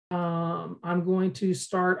I'm going to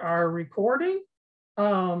start our recording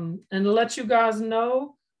and let you guys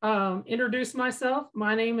know, introduce myself.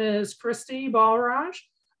 My name is Christy Balraj.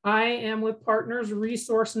 I am with Partners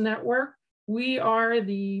Resource Network. We are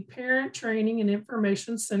the Parent Training and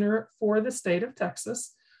Information Center for the state of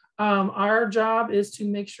Texas. Our job is to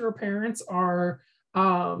make sure parents are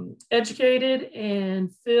educated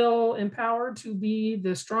and feel empowered to be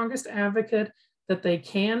the strongest advocate that they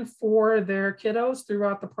can for their kiddos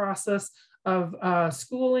throughout the process of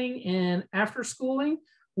schooling and after schooling.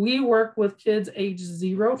 We work with kids aged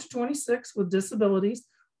 0 to 26 with disabilities,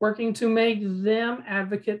 working to make them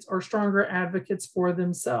advocates or stronger advocates for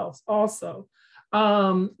themselves also.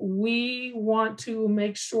 We want to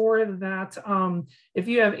make sure that if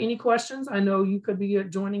you have any questions, I know you could be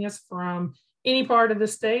joining us from any part of the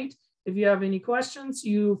state. If you have any questions,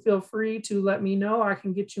 you feel free to let me know. I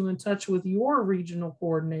can get you in touch with your regional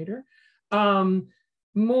coordinator.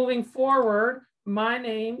 Moving forward, my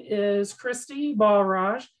name is Christy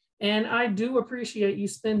Balraj, and I do appreciate you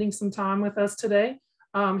spending some time with us today.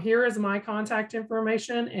 Here is my contact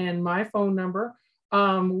information and my phone number.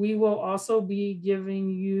 We will also be giving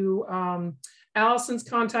you Allison's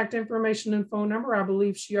contact information and phone number. I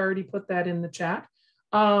believe she already put that in the chat.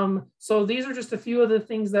 So these are just a few of the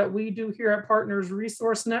things that we do here at Partners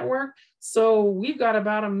Resource Network. So we've got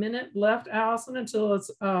about a minute left, Allison, until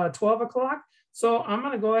it's 12 o'clock. So I'm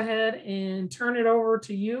going to go ahead and turn it over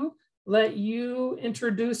to you. Let you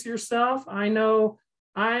introduce yourself. I know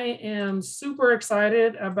I am super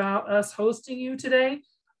excited about us hosting you today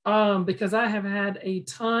because I have had a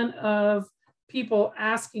ton of people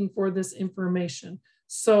asking for this information.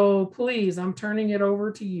 So please, I'm turning it over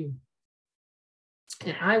to you.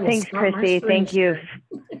 And I will Thanks, Christy. Thank you.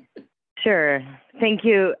 Sure. Thank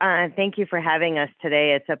you. Thank you for having us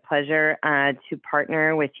today. It's a pleasure to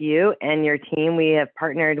partner with you and your team. We have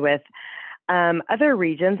partnered with other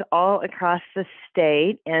regions all across the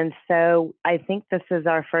state. And so I think this is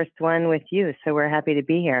our first one with you. So we're happy to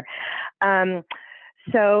be here.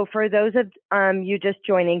 So for those of you just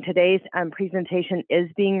joining, today's presentation is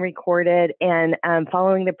being recorded, and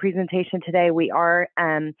following the presentation today, we are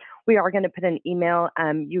going to put an email.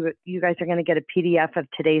 You guys are going to get a PDF of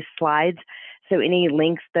today's slides. So any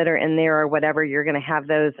links that are in there or whatever, you're going to have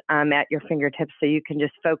those at your fingertips, so you can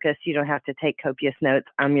just focus. You don't have to take copious notes.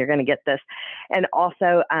 You're going to get this, and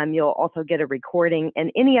also you'll also get a recording and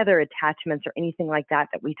any other attachments or anything like that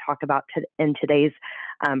that we talk about in today's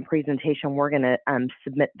presentation. We're going to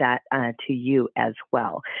submit that to you as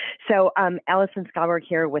well. So Allison Schaberg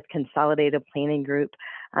here with Consolidated Planning Group.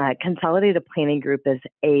 Consolidated Planning Group is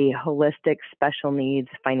a holistic special needs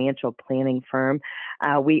financial planning firm.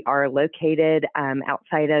 We are located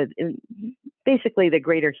outside of basically the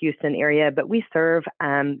greater Houston area, but we serve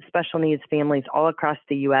special needs families all across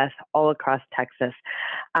the U.S., all across Texas.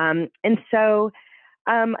 And so,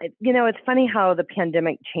 you know, it's funny how the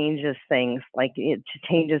pandemic changes things, like it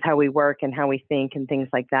changes how we work and how we think and things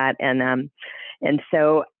like that. And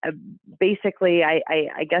so basically,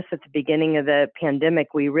 I guess at the beginning of the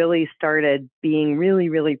pandemic, we really started being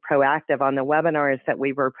really proactive on the webinars that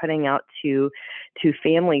we were putting out to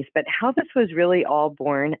families. But how this was really all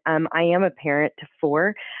born, I am a parent to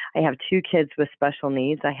 4. I have 2 kids with special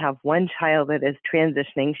needs. I have 1 child that is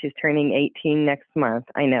transitioning. She's turning 18 next month.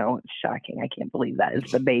 I know, it's shocking. I can't believe that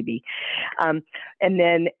is the baby. And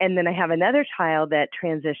then I have another child that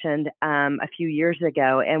transitioned a few years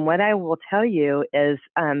ago. And what I will tell you is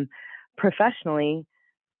professionally,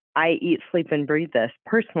 I eat, sleep, and breathe this.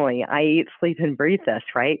 Personally, I eat, sleep, and breathe this,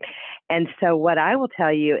 right? And so what I will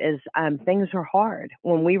tell you is things are hard.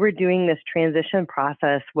 When we were doing this transition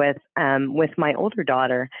process with my older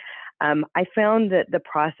daughter, I found that the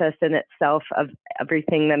process in itself of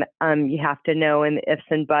everything that you have to know, and the ifs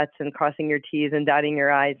and buts and crossing your T's and dotting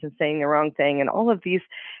your I's and saying the wrong thing and all of these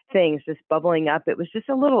things just bubbling up, it was just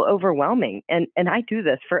a little overwhelming. And I do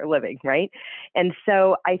this for a living, right? And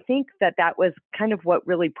so I think that was kind of what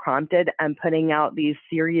really prompted putting out these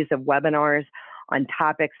series of webinars on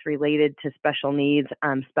topics related to special needs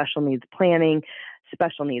planning,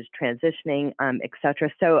 special needs transitioning, et cetera.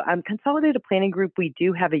 So Consolidated Planning Group, we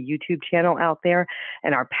do have a YouTube channel out there,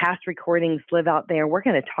 and our past recordings live out there. We're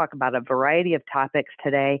going to talk about a variety of topics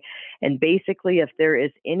today. And basically, if there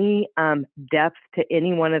is any depth to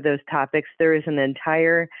any one of those topics, there is an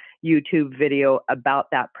entire YouTube video about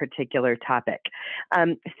that particular topic.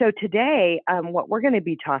 So today, what we're going to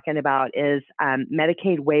be talking about is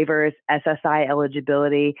Medicaid waivers, SSI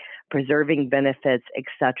eligibility, preserving benefits, et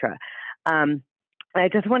cetera. I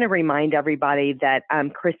just want to remind everybody that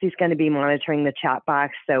Christy's going to be monitoring the chat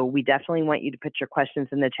box, so we definitely want you to put your questions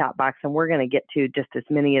in the chat box, and we're going to get to just as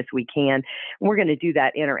many as we can. We're going to do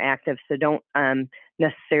that interactive, so don't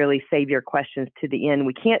necessarily save your questions to the end.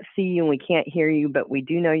 We can't see you and we can't hear you, but we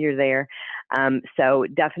do know you're there, so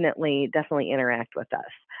definitely interact with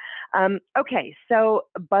us. Okay, so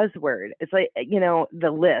buzzword. It's like, you know,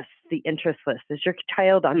 the list, the interest list. Is your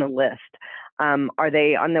child on the list? Are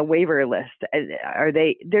they on the waiver list? Are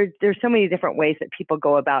they? There's so many different ways that people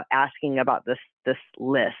go about asking about this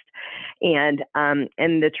list, and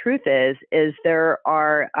the truth is there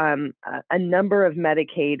are a number of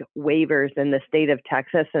Medicaid waivers in the state of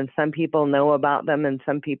Texas, and some people know about them and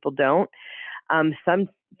some people don't.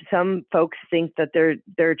 Some folks think that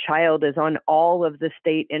their child is on all of the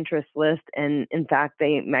state interest list, and in fact,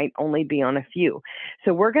 they might only be on a few.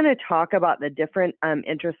 So we're going to talk about the different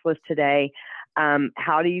interest lists today.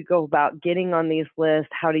 How do you go about getting on these lists?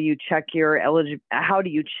 How do you check how do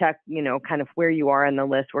you check, you know, kind of where you are on the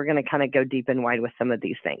list? We're going to kind of go deep and wide with some of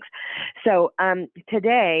these things. So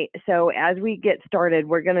today, as we get started,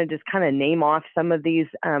 we're going to just kind of name off some of these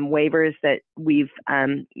waivers that we've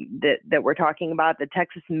that we're talking about, the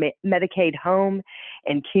Texas Medicaid home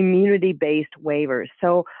and community-based waivers.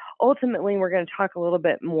 So ultimately, we're going to talk a little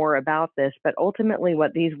bit more about this, but ultimately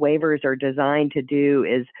what these waivers are designed to do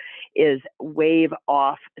is waive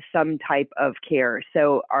off some type of care.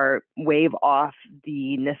 So waive off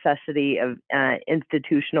the necessity of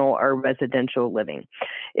institutional or residential living,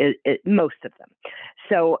 most of them.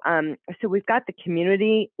 So we've got the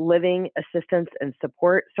community living assistance and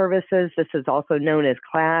support services. This is also known as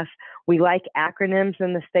CLASS. We like acronyms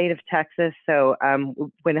in the state of Texas, so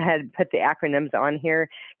went ahead and put the acronyms on here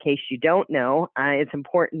in case you don't know. It's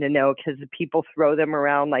important to know because people throw them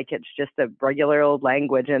around like it's just a regular old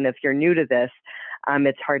language, and if you're new to this,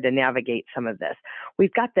 it's hard to navigate some of this.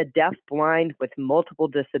 We've got the deaf blind with multiple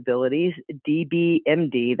disabilities,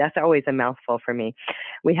 DBMD. That's always a mouthful for me.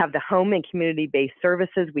 We have the home and community-based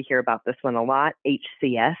services. We hear about this one a lot,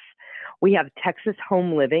 HCS. We have Texas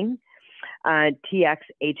Home Living,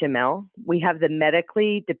 TXHML. We have the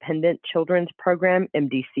Medically Dependent Children's Program,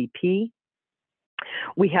 MDCP.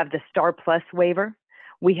 We have the STAR Plus waiver.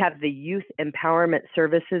 We have the Youth Empowerment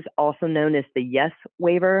Services, also known as the YES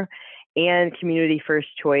waiver, and Community First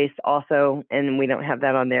Choice also, and we don't have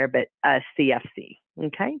that on there, but CFC,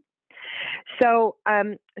 okay? So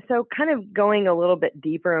kind of going a little bit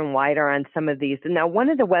deeper and wider on some of these. Now, one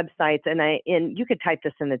of the websites, and you could type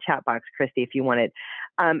this in the chat box, Christy, if you wanted.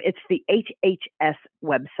 It's the HHS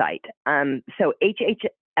website. So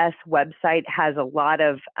HHS website has a lot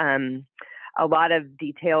of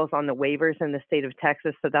details on the waivers in the state of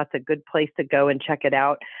Texas, so that's a good place to go and check it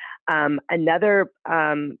out. Another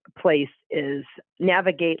place is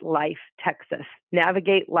Navigate Life Texas.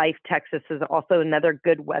 Navigate Life Texas is also another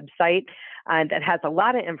good website that has a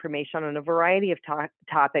lot of information on a variety of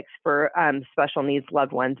topics for special needs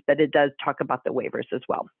loved ones, but it does talk about the waivers as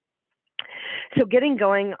well. So getting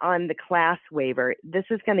going on the CLASS waiver, this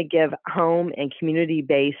is going to give home and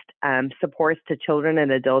community-based supports to children and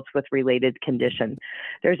adults with related conditions.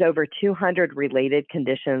 There's over 200 related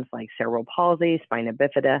conditions like cerebral palsy, spina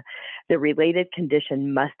bifida. The related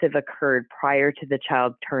condition must have occurred prior to the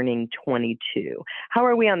child turning 22. How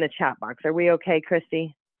are we on the chat box? Are we okay,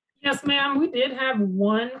 Christy? Yes, ma'am. We did have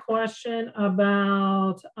one question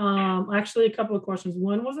about, actually a couple of questions.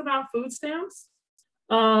 One was about food stamps.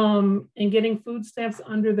 And getting food stamps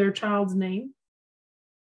under their child's name?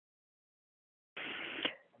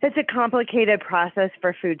 It's a complicated process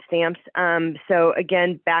for food stamps. So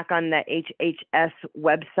again, back on the HHS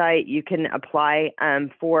website, you can apply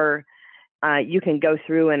you can go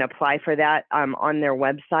through and apply for that on their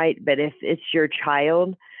website. But if it's your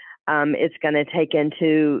child, it's going to take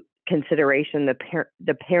into consideration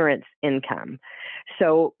the parent's income.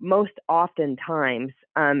 So most oftentimes,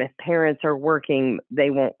 if parents are working, they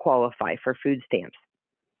won't qualify for food stamps.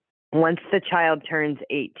 Once the child turns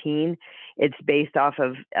 18, it's based off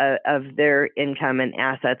of their income and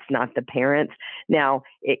assets, not the parents. Now,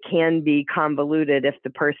 it can be convoluted if the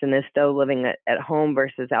person is still living at home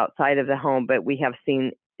versus outside of the home, but we have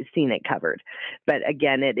seen it covered. But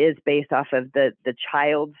again, it is based off of the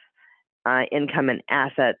child's income and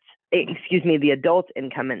assets, the adult's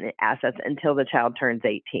income and assets until the child turns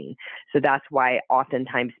 18. So that's why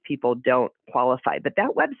oftentimes people don't qualify. But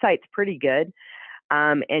that website's pretty good.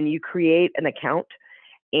 And you create an account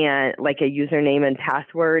and like a username and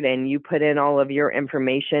password, and you put in all of your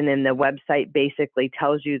information, and the website basically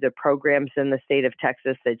tells you the programs in the state of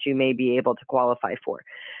Texas that you may be able to qualify for.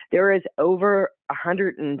 There is over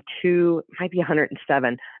 102, might be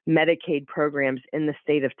 107 Medicaid programs in the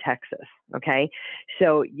state of Texas, okay?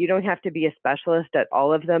 So you don't have to be a specialist at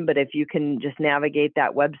all of them, but if you can just navigate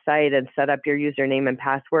that website and set up your username and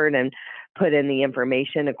password and put in the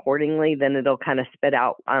information accordingly, then it'll kind of spit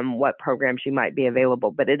out what programs you might be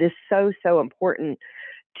available. But it is so, so important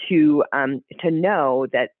to know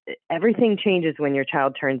that everything changes when your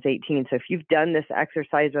child turns 18. So if you've done this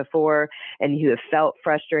exercise before and you have felt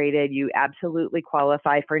frustrated, you absolutely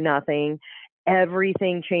qualify for nothing.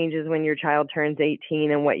 Everything changes when your child turns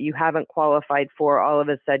 18, and what you haven't qualified for, all of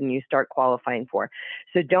a sudden you start qualifying for.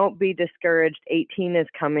 So don't be discouraged. 18 is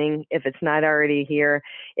coming if it's not already here.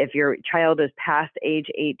 If your child is past age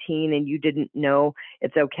 18 and you didn't know,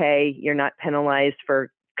 it's okay. You're not penalized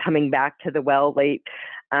for coming back to the well late.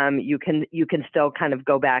 You can still kind of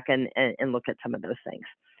go back and look at some of those things.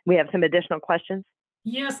 We have some additional questions.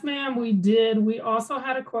 Yes, ma'am, we did. We also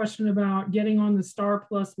had a question about getting on the STAR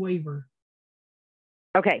Plus waiver.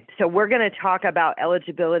 Okay, so we're going to talk about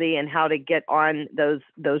eligibility and how to get on those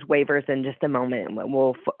waivers in just a moment, and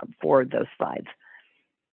we'll forward those slides.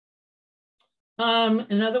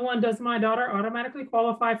 Another one, does my daughter automatically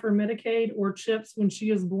qualify for Medicaid or CHIPS when she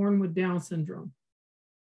is born with Down syndrome?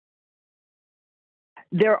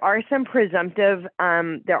 There are some presumptive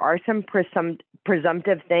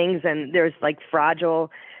things, and there's like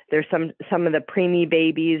fragile. There's some of the preemie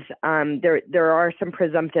babies. There are some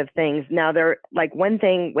presumptive things. Now, there like one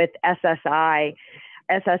thing with SSI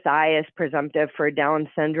is presumptive for Down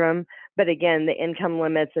syndrome, but again, the income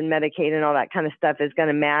limits and Medicaid and all that kind of stuff is going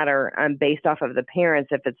to matter based off of the parents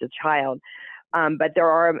if it's a child. But there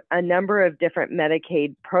are a number of different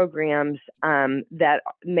Medicaid programs that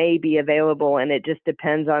may be available, and it just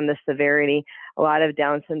depends on the severity. A lot of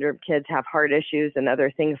Down syndrome kids have heart issues and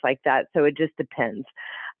other things like that, so it just depends.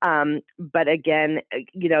 But again,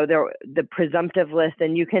 you know, the presumptive list,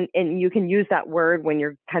 and you can use that word when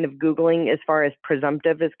you're kind of Googling as far as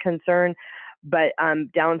presumptive is concerned. But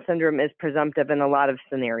Down syndrome is presumptive in a lot of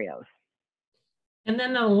scenarios. And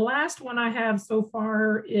then the last one I have so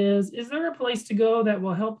far is there a place to go that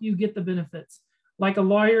will help you get the benefits, like a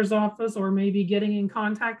lawyer's office or maybe getting in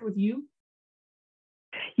contact with you?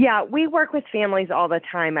 Yeah, we work with families all the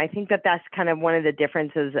time. I think that's kind of one of the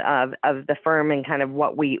differences of the firm and kind of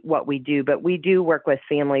what we do. But we do work with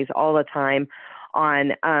families all the time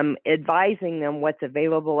on advising them what's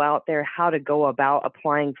available out there, how to go about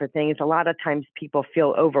applying for things. A lot of times people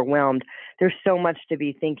feel overwhelmed. There's so much to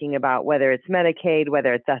be thinking about, whether it's Medicaid,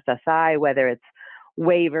 whether it's SSI, whether it's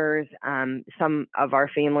waivers. Some of our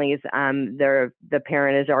families, the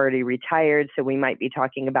parent is already retired, so we might be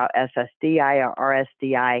talking about SSDI or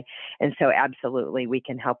RSDI, and so absolutely we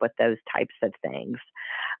can help with those types of things.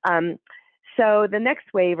 So the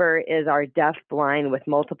next waiver is our deaf blind with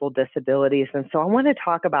multiple disabilities. And so I want to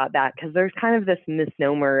talk about that because there's kind of this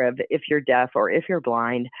misnomer of if you're deaf or if you're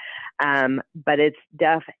blind, but it's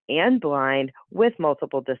deaf and blind with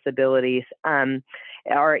multiple disabilities,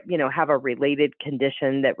 or, you know, have a related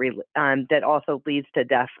condition that also leads to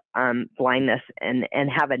deaf blindness and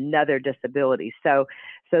have another disability. So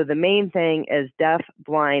the main thing is deaf,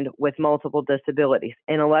 blind with multiple disabilities.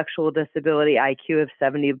 Intellectual disability, IQ of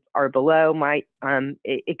 70 or below,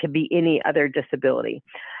 it could be any other disability.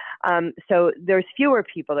 So there's fewer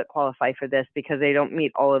people that qualify for this because they don't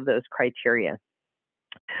meet all of those criteria.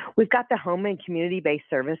 We've got the home and community-based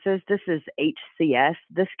services. This is HCS.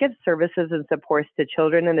 This gives services and supports to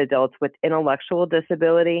children and adults with intellectual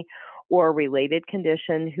disability or related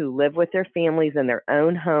condition who live with their families in their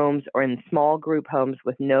own homes or in small group homes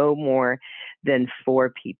with no more than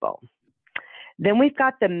 4 people. Then we've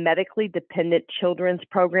got the Medically Dependent Children's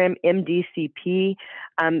Program, MDCP.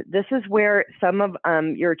 This is where some of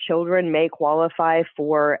your children may qualify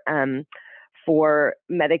for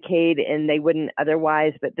Medicaid and they wouldn't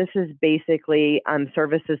otherwise, but this is basically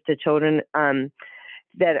services to children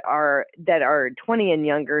that are 20 and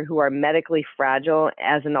younger who are medically fragile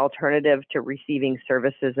as an alternative to receiving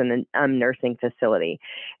services in a nursing facility.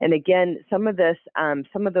 And again, some of those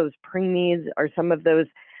preemies or some of those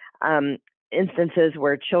instances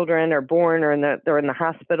where children are born or they're in the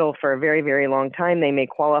hospital for a very, very long time, they may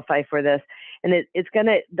qualify for this. And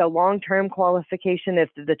the long-term qualification, if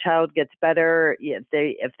the child gets better,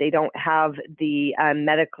 if they don't have the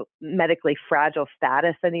medically fragile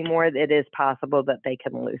status anymore, it is possible that they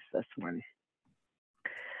can lose this one.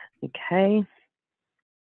 Okay.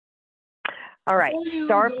 All right, Before you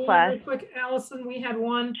Star go on Plus. real quick, Allison, we had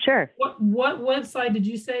one. Sure. What website did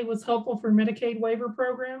you say was helpful for Medicaid waiver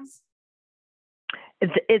programs?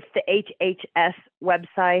 It's the HHS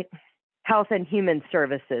website. Health and Human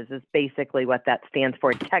Services is basically what that stands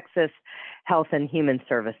for, Texas Health and Human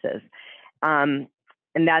Services.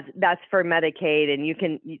 And that's for Medicaid,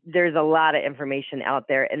 and there's a lot of information out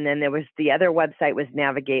there. And then there was the other website was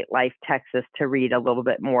Navigate Life Texas to read a little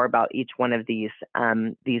bit more about each one of these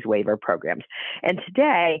waiver programs. And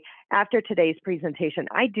today, after today's presentation,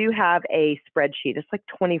 I do have a spreadsheet. It's like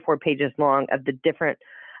 24 pages long of the different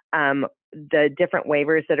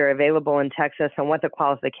waivers that are available in Texas and what the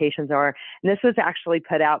qualifications are. And this was actually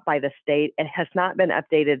put out by the state. It has not been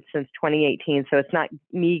updated since 2018, so it's not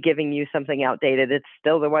me giving you something outdated. It's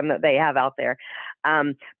still the one that they have out there.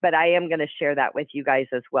 But I am going to share that with you guys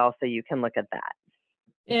as well, so you can look at that.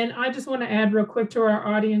 And I just want to add real quick to our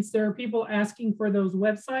audience, there are people asking for those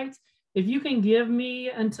websites. If you can give me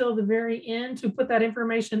until the very end to put that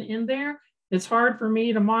information in there, it's hard for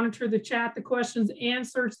me to monitor the chat, the questions, and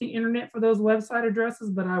search the internet for those website addresses,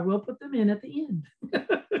 but I will put them in at the end.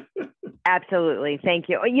 Absolutely. Thank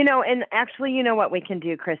you. And actually, you know what we can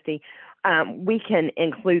do, Christy? We can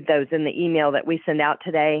include those in the email that we send out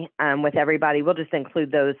today with everybody. We'll just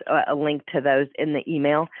include those, a link to those in the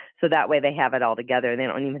email. So that way they have it all together. They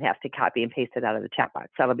don't even have to copy and paste it out of the chat box.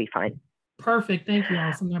 That'll be fine. Perfect. Thank you,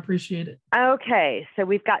 Allison. I appreciate it. Okay. So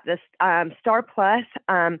we've got this Star Plus.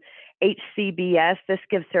 HCBS, this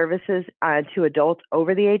gives services to adults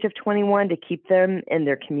over the age of 21 to keep them in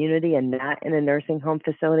their community and not in a nursing home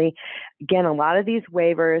facility. Again, a lot of these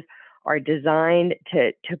waivers are designed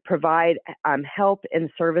to provide help and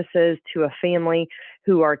services to a family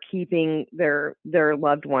who are keeping their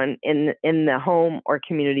loved one in the home or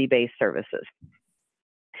community-based services.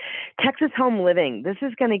 Texas Home Living, this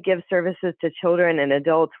is going to give services to children and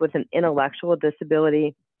adults with an intellectual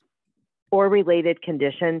disability or related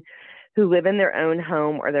condition who live in their own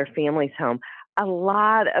home or their family's home. A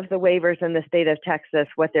lot of the waivers in the state of Texas,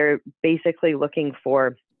 what they're basically looking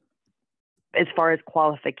for as far as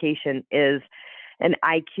qualification is an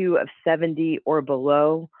IQ of 70 or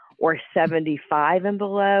below, or 75 and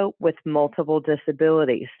below with multiple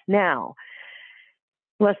disabilities. Now,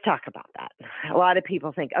 let's talk about that. A lot of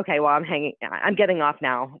people think, okay, well, I'm getting off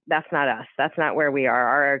now. That's not us. That's not where we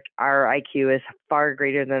are. Our IQ is far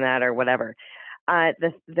greater than that, or whatever.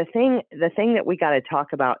 The thing that we got to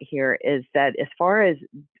talk about here is that as far as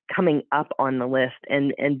coming up on the list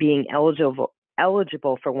and being eligible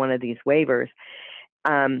for one of these waivers,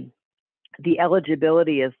 the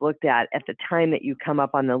eligibility is looked at the time that you come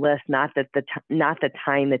up on the list, not the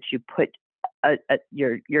time that you put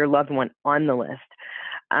your loved one on the list.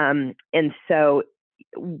 And so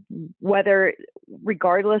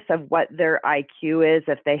regardless of what their IQ is,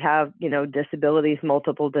 if they have, disabilities,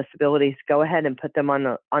 multiple disabilities, go ahead and put them on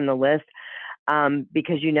the list,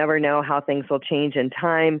 because you never know how things will change in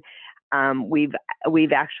time.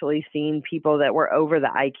 We've actually seen people that were over the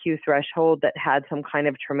IQ threshold that had some kind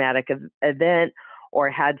of traumatic event or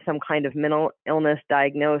had some kind of mental illness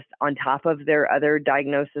diagnosed on top of their other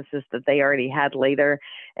diagnoses that they already had later,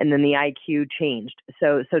 and then the IQ changed.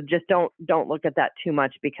 So just don't look at that too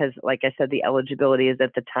much, because like I said, the eligibility is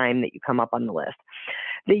at the time that you come up on the list.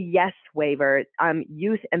 The YES waiver,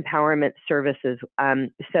 Youth Empowerment Services.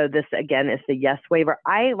 So this again is the YES waiver.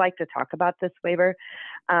 I like to talk about this waiver.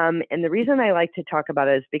 And the reason I like to talk about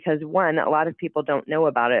it is because, one, a lot of people don't know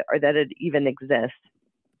about it or that it even exists.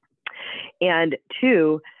 And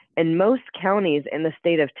two, in most counties in the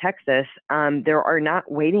state of Texas, there are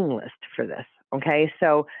not waiting lists for this. Okay,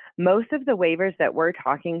 so most of the waivers that we're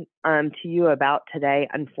talking to you about today,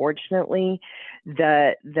 unfortunately,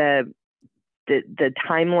 the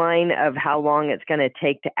timeline of how long it's going to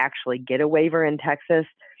take to actually get a waiver in Texas,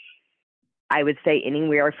 I would say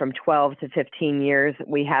anywhere from 12 to 15 years.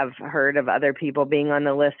 We have heard of other people being on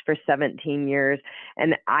the list for 17 years.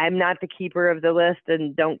 And I'm not the keeper of the list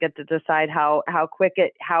and don't get to decide how quick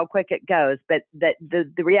it goes. But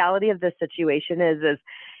the reality of the situation is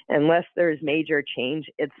unless there's major change,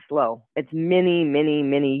 it's slow. It's many, many,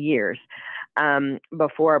 many years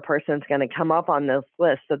before a person's going to come up on this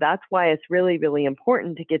list. So that's why it's really, really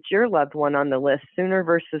important to get your loved one on the list sooner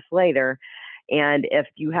versus later. And if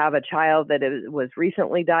you have a child that was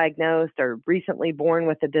recently diagnosed or recently born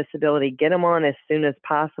with a disability, get them on as soon as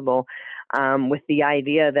possible, with the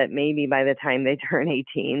idea that maybe by the time they turn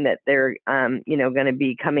 18, that they're, going to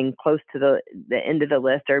be coming close to the end of the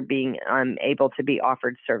list or being able to be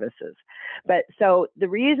offered services. But so the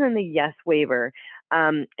reason the YES waiver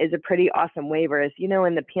is a pretty awesome waiver is, in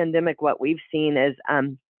the pandemic, what we've seen is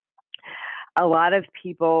a lot of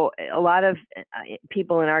people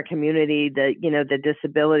in our community, the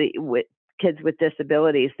disability with kids with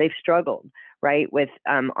disabilities, they've struggled, right, with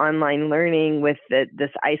online learning, with this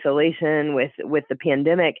isolation, with the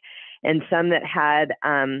pandemic, and some that had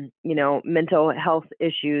mental health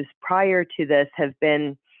issues prior to this have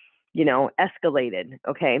been escalated.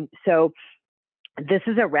 Okay, so this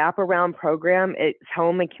is a wraparound program. It's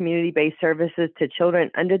home and community-based services to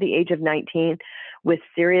children under the age of 19 with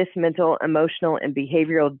serious mental, emotional, and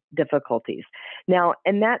behavioral difficulties. Now,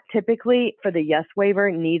 and that typically for the yes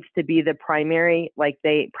waiver needs to be the primary, like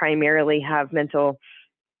they primarily have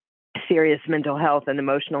serious mental health and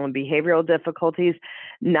emotional and behavioral difficulties,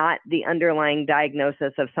 not the underlying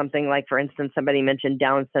diagnosis of something like, for instance, somebody mentioned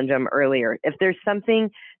Down syndrome earlier. If there's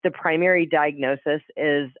something, the primary diagnosis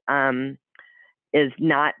is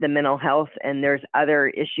not the mental health, and there's other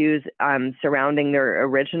issues surrounding their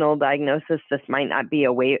original diagnosis, this might not be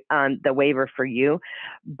the waiver for you,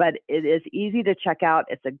 but it is easy to check out.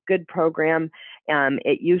 It's a good program.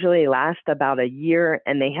 It usually lasts about a year,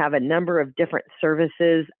 and they have a number of different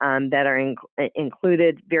services that are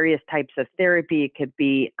included, various types of therapy. It could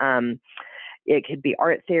be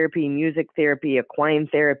art therapy, music therapy, equine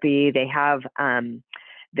therapy.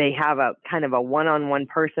 They have a kind of a one-on-one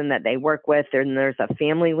person that they work with, and there's a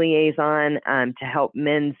family liaison to help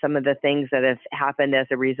mend some of the things that have happened as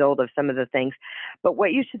a result of some of the things. But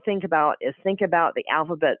what you should think about the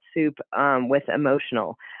alphabet soup with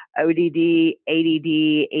emotional: ODD,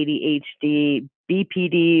 ADD, ADHD,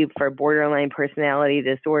 BPD for borderline personality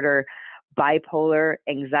disorder, bipolar,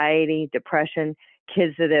 anxiety, depression,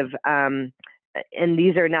 kids that have and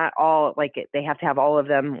these are not all, like, they have to have all of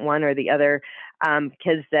them, one or the other.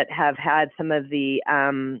 Kids that have had some of the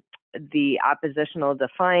oppositional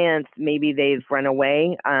defiance, maybe they've run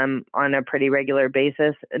away on a pretty regular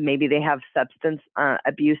basis. Maybe they have substance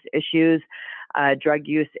abuse issues, drug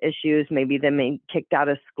use issues. Maybe they've been kicked out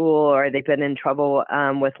of school, or they've been in trouble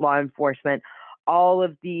with law enforcement. All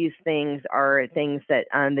of these things are things that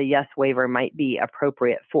the yes waiver might be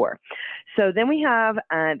appropriate for. So then we have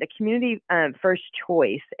the community first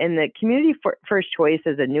choice, and the community first choice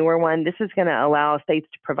is a newer one. This is going to allow states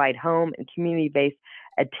to provide home and community-based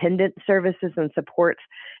attendant services and supports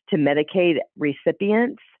to Medicaid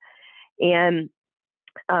recipients and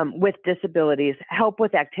with disabilities, help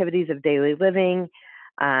with activities of daily living,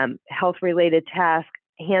 health-related tasks,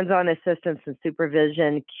 hands-on assistance and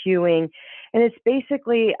supervision, queuing, and it's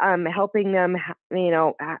basically helping them,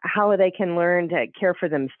 how they can learn to care for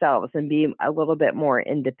themselves and be a little bit more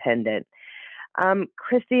independent.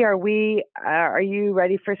 Christy, are you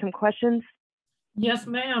ready for some questions? Yes,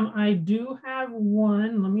 ma'am. I do have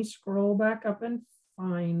one. Let me scroll back up and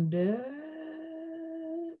find it.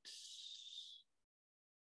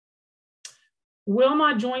 Will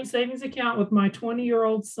my joint savings account with my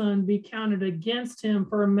 20-year-old son be counted against him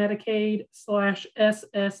for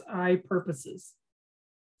Medicaid/SSI purposes?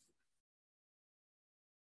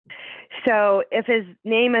 So if his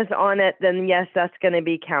name is on it, then yes, that's going to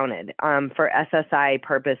be counted for SSI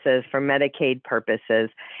purposes, for Medicaid purposes.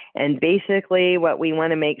 And basically what we want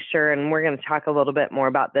to make sure, and we're going to talk a little bit more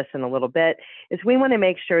about this in a little bit, is we want to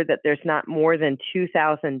make sure that there's not more than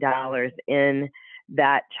 $2,000 in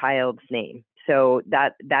that child's name. So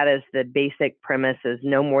that is the basic premise, is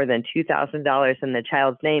no more than $2,000 in the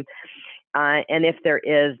child's name. And if there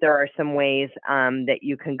are some ways that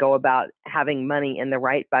you can go about having money in the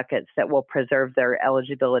right buckets that will preserve their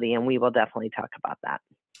eligibility, and we will definitely talk about that.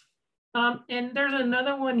 And there's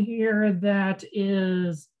another one here that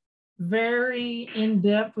is very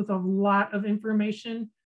in-depth with a lot of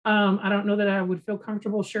information. I don't know that I would feel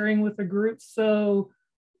comfortable sharing with the group. So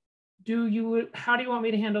how do you want me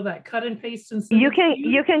to handle that? Cut and paste and send you can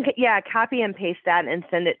copy and paste that and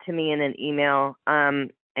send it to me in an email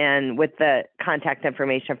and with the contact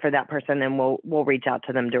information for that person, and we'll reach out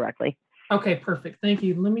to them directly. Okay, perfect. Thank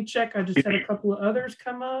you. Let me check. I just had a couple of others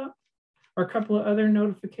come up, or a couple of other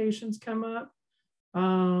notifications come up.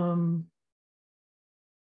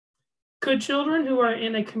 Could children who are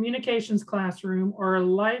in a communications classroom or a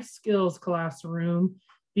life skills classroom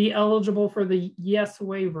be eligible for the yes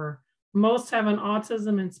waiver? Most have an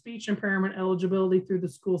autism and speech impairment eligibility through the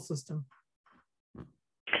school system.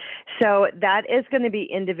 So that is going to be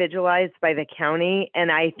individualized by the county,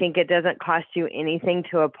 and I think it doesn't cost you anything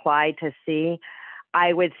to apply to see.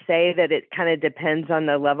 I would say that it kind of depends on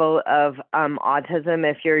the level of autism.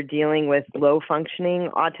 If you're dealing with low functioning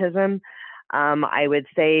autism, I would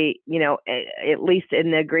say, at least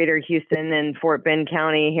in the greater Houston and Fort Bend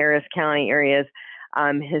County, Harris County areas,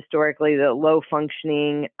 historically the low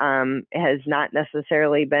functioning has not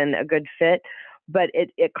necessarily been a good fit. but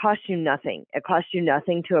it costs you nothing. It costs you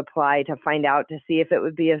nothing to apply, to find out, to see if it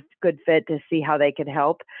would be a good fit, to see how they could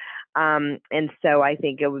help. And so I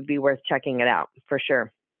think it would be worth checking it out for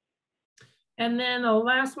sure. And then the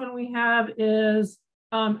last one we have is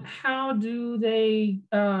how do they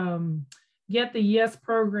get the YES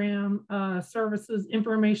program services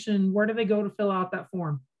information? Where do they go to fill out that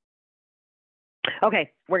form?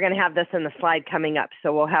 Okay, we're going to have this in the slide coming up,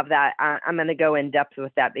 so we'll have that. I'm going to go in depth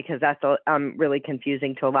with that because that's really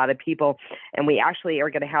confusing to a lot of people. And we actually are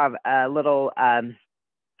going to have a little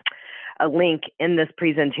a link in this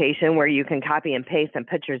presentation where you can copy and paste and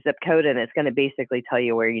put your zip code, and it's going to basically tell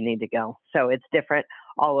you where you need to go. So it's different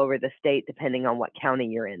all over the state depending on what county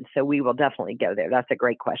you're in. So we will definitely go there. That's a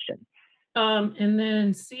great question. And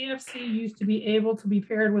then CFC used to be able to be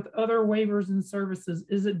paired with other waivers and services.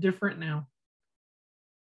 Is it different now?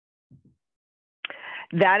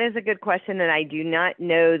 That is a good question, and I do not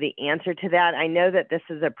know the answer to that. I know that this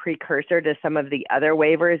is a precursor to some of the other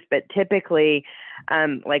waivers, but typically,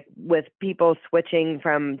 like with people switching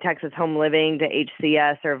from Texas Home Living to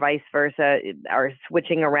HCS or vice versa, or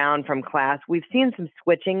switching around from class, we've seen some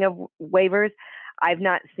switching of waivers. I've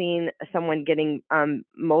not seen someone getting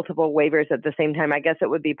multiple waivers at the same time. I guess it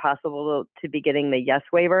would be possible to be getting the YES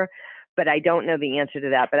waiver, but I don't know the answer to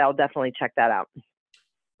that, but I'll definitely check that out.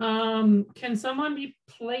 Can someone be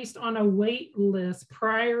placed on a wait list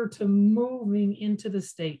prior to moving into the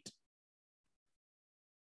state?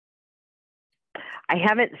 I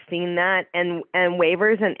haven't seen that, and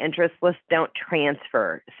waivers and interest lists don't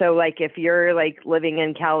transfer. So like if you're like living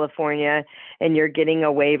in California and you're getting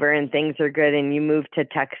a waiver and things are good and you move to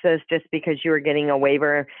Texas, just because you were getting a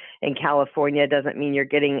waiver in California doesn't mean you're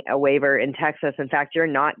getting a waiver in Texas. In fact, you're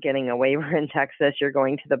not getting a waiver in Texas. You're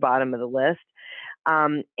going to the bottom of the list.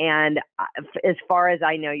 And as far as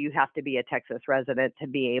I know, you have to be a Texas resident to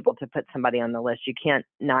be able to put somebody on the list. You can't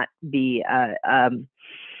not be a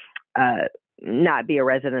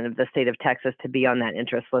resident of the state of Texas to be on that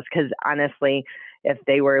interest list. Because honestly, if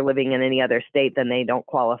they were living in any other state, then they don't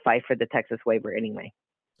qualify for the Texas waiver anyway.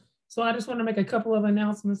 So I just want to make a couple of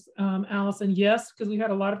announcements, Allison. Yes, because we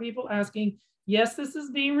had a lot of people asking. Yes, this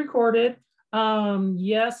is being recorded.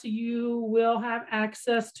 Yes, you will have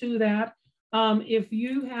access to that. If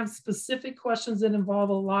you have specific questions that involve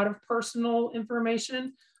a lot of personal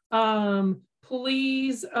information,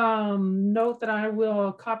 please note that I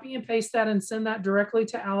will copy and paste that and send that directly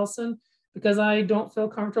to Allison, because I don't feel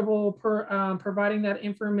comfortable providing that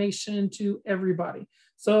information to everybody.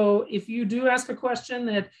 So if you do ask a question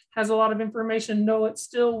that has a lot of information, no, it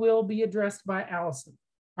still will be addressed by Allison.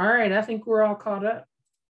 All right, I think we're all caught up.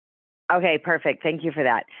 Okay, perfect. Thank you for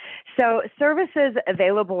that. So services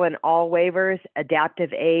available in all waivers: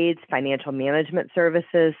 adaptive aids, financial management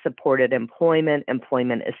services, supported employment,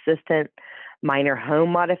 employment assistant, minor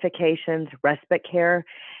home modifications, respite care,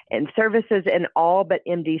 and services in all but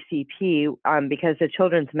MDCP, because the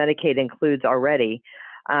children's Medicaid includes already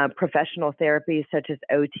professional therapies such as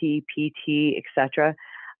OT, PT, etc.,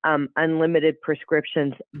 unlimited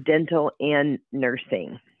prescriptions, dental, and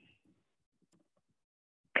nursing.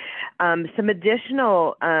 Some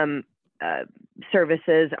additional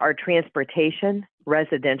services are transportation,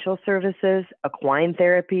 residential services, equine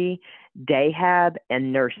therapy, day hab,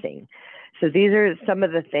 and nursing. So these are some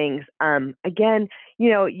of the things. Again, you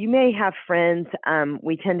know, you may have friends.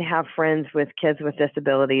 We tend to have friends with kids with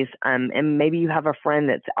disabilities, and maybe you have a friend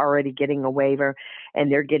that's already getting a waiver,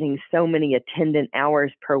 and they're getting so many attendant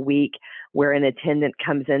hours per week, where an attendant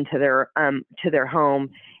comes into their home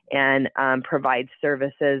and provides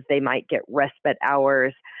services. They might get respite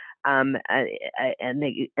hours. And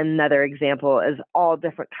another example is all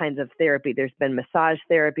different kinds of therapy. There's been massage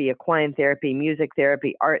therapy, equine therapy, music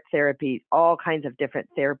therapy, art therapy. All kinds of different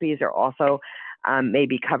therapies are also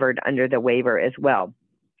maybe covered under the waiver as well.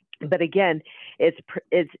 But again, it's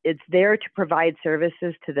there to provide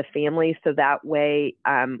services to the family, so that way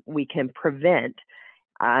we can prevent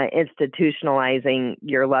institutionalizing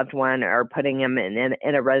your loved one or putting them in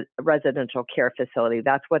a residential care facility.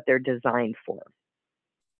 That's what they're designed for.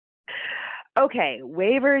 Okay,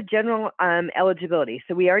 waiver general eligibility.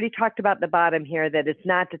 So we already talked about the bottom here, that it's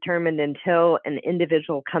not determined until an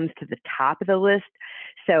individual comes to the top of the list.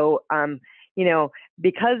 So, you know,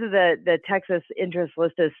 because of the Texas interest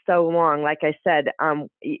list is so long, like I said,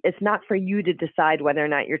 it's not for you to decide whether or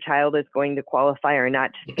not your child is going to qualify or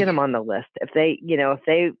not. Just get them on the list. If they, you know,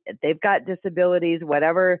 if they've got disabilities,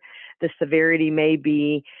 whatever the severity may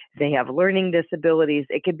be, they have learning disabilities,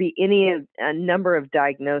 it could be a number of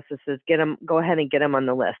diagnoses. Go ahead and get them on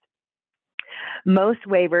the list. Most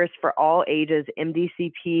waivers for all ages,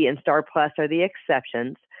 MDCP and Star Plus, are the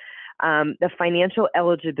exceptions. The financial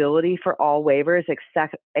eligibility for all waivers,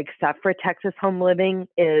 except for Texas Home Living,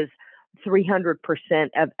 is 300%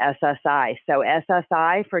 of SSI. So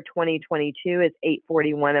SSI for 2022 is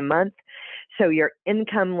 $841 a month. So your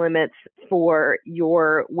income limits for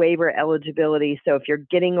your waiver eligibility. So if you're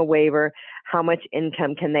getting a waiver, how much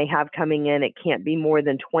income can they have coming in? It can't be more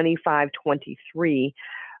than $2523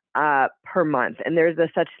 per month. And there's a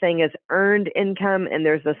such thing as earned income, and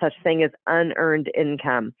there's a such thing as unearned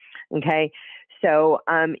income. Okay. So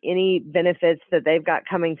any benefits that they've got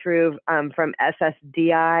coming through from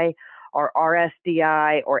SSDI or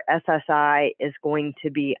RSDI or SSI is going to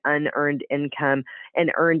be unearned income,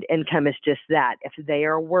 and earned income is just that. If they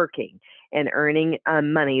are working and earning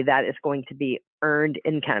money, that is going to be earned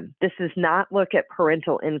income. This does not look at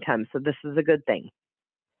parental income, so this is a good thing.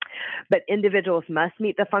 But individuals must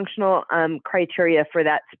meet the functional criteria for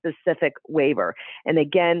that specific waiver. And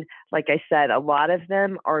again, like I said, a lot of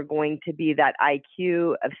them are going to be that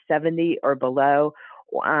IQ of 70 or below,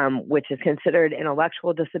 which is considered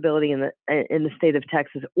intellectual disability in the state of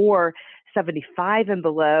Texas, or 75 and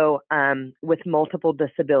below with multiple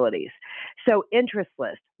disabilities. So interest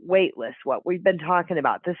list, wait list, what we've been talking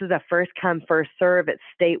about. This is a first come, first serve. It's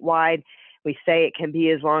statewide. We say it can be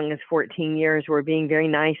as long as 14 years. We're being very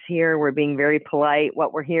nice here. We're being very polite.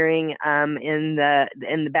 What we're hearing in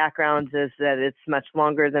the backgrounds is that it's much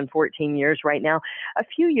longer than 14 years right now. A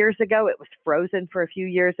few years ago, it was frozen for a few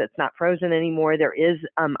years. It's not frozen anymore. There is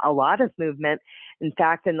a lot of movement. In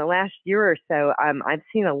fact, in the last year or so, I've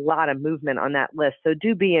seen a lot of movement on that list. So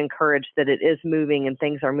do be encouraged that it is moving and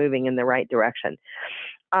things are moving in the right direction.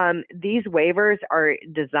 These waivers are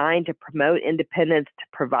designed to promote independence, to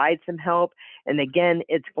provide some help. And again,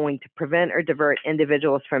 it's going to prevent or divert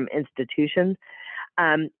individuals from institutions.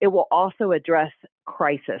 It will also address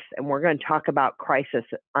crisis, and we're going to talk about crisis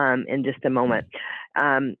in just a moment.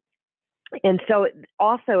 And so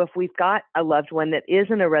also, if we've got a loved one that is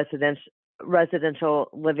in a residential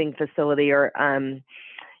living facility or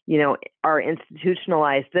are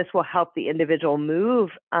institutionalized, this will help the individual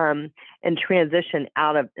move and transition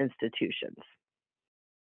out of institutions.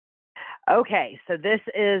 Okay, so this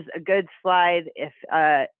is a good slide.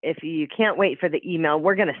 If you can't wait for the email,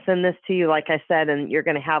 we're going to send this to you, like I said, and you're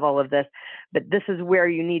going to have all of this. But this is where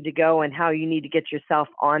you need to go and how you need to get yourself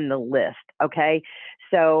on the list. Okay,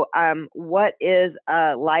 so what is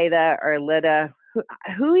LIDA or LIDA?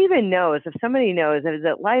 Who even knows? If somebody knows, is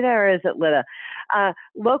it LIDA or is it LIDA?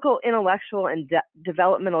 Local Intellectual and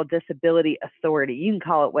Developmental Disability Authority. You can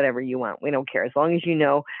call it whatever you want. We don't care, as long as you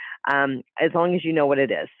know what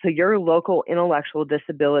it is. So your local intellectual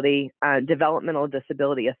disability, developmental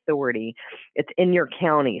disability authority, it's in your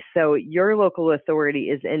county. So your local authority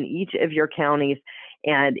is in each of your counties,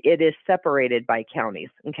 and it is separated by counties.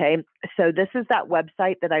 Okay. So this is that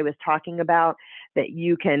website that I was talking about that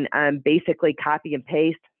you can basically copy and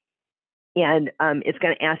paste. And it's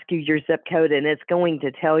going to ask you your zip code, and it's going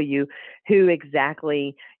to tell you who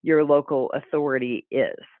exactly your local authority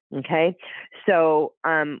is. Okay. So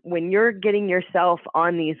when you're getting yourself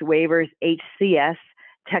on these waivers, HCS,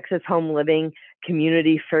 Texas Home Living,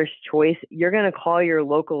 Community First Choice, you're going to call your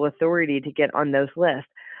local authority to get on those lists.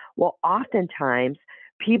 Well, oftentimes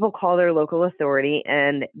people call their local authority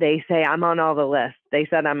and they say, I'm on all the lists. They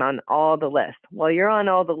said, I'm on all the lists. Well, you're on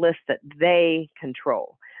all the lists that they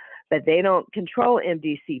control, but they don't control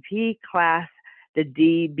MDCP, class, the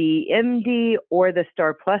DBMD, or the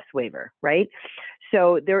Star Plus waiver, right?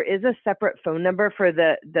 So there is a separate phone number for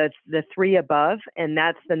the three above, and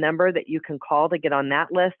that's the number that you can call to get on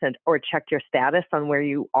that list or check your status on where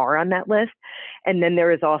you are on that list. And then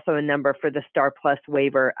there is also a number for the Star Plus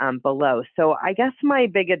waiver below. So I guess my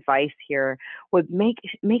big advice here would make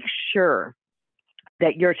sure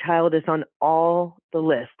that your child is on all the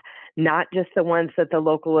lists, not just the ones that the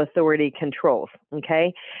local authority controls.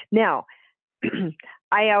 Okay. Now,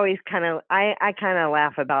 I always kind of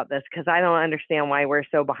laugh about this because I don't understand why we're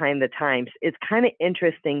so behind the times. It's kind of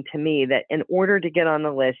interesting to me that in order to get on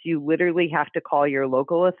the list, you literally have to call your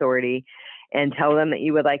local authority and tell them that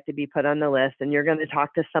you would like to be put on the list, and you're going to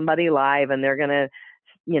talk to somebody live, and they're going to,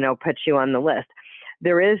 put you on the list.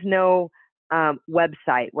 There is no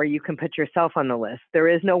website where you can put yourself on the list. There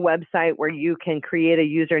is no website where you can create a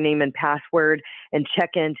username and password and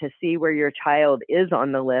check in to see where your child is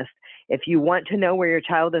on the list. If you want to know where your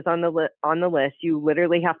child is on the list, you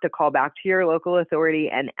literally have to call back to your local authority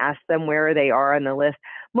and ask them where they are on the list.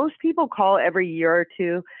 Most people call every year or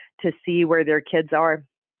two to see where their kids are.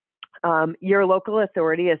 Your local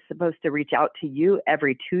authority is supposed to reach out to you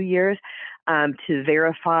every 2 years to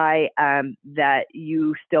verify that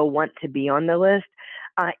you still want to be on the list.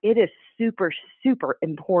 it is super, super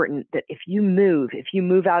important that if you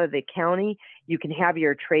move out of the county, you can have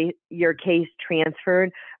your case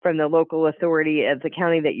transferred from the local authority of the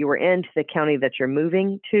county that you were in to the county that you're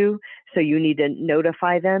moving to. So you need to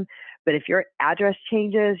notify them. But if your address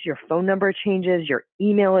changes, your phone number changes, your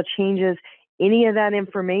email changes, any of that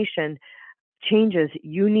information changes,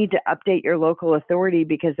 you need to update your local authority,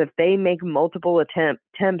 because if they make multiple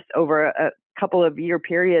attempts over a couple of year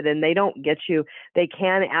period and they don't get you, they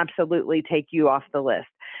can absolutely take you off the list.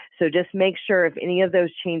 So just make sure if any of those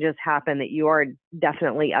changes happen that you are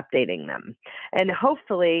definitely updating them. And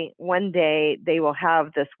hopefully one day they will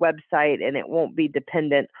have this website and it won't be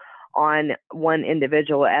dependent on one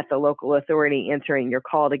individual at the local authority answering your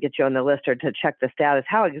call to get you on the list or to check the status.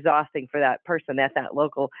 How exhausting for that person at that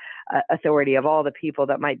local authority of all the people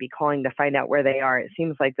that might be calling to find out where they are. It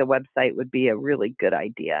seems like the website would be a really good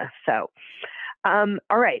idea. So, all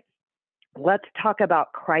right, let's talk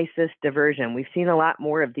about crisis diversion. We've seen a lot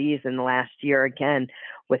more of these in the last year, again,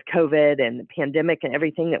 with COVID and the pandemic and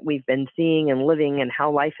everything that we've been seeing and living and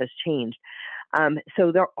how life has changed.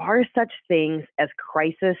 So there are such things as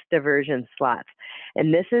crisis diversion slots.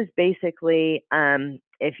 And this is basically,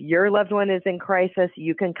 if your loved one is in crisis,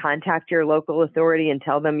 you can contact your local authority and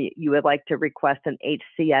tell them you would like to request an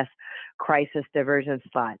HCS crisis diversion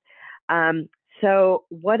slot. So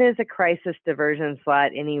what is a crisis diversion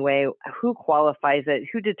slot anyway? Who qualifies it?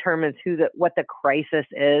 Who determines what the crisis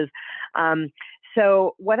is?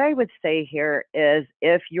 So what I would say here is,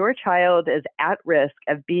 if your child is at risk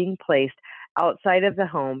of being placed outside of the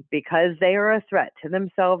home because they are a threat to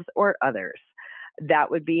themselves or others,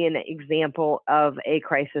 that would be an example of a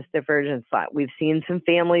crisis diversion slot. We've seen some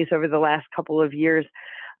families over the last couple of years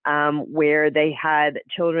where they had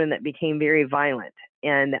children that became very violent,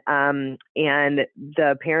 and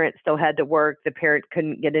the parent still had to work. The parent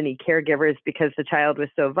couldn't get any caregivers because the child was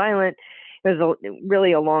so violent. It was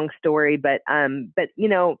really a long story, but that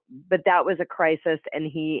was a crisis, and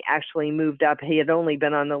he actually moved up. He had only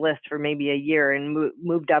been on the list for maybe a year and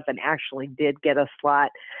moved up and actually did get a slot.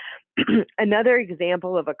 Another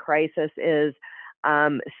example of a crisis is,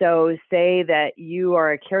 so say that you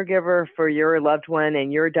are a caregiver for your loved one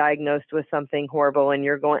and you're diagnosed with something horrible and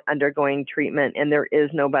you're undergoing treatment and there is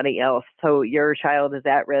nobody else. So your child is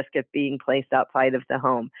at risk of being placed outside of the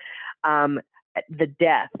home. The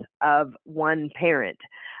death of one parent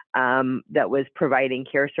that was providing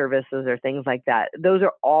care services or things like that. Those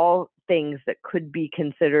are all things that could be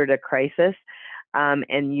considered a crisis,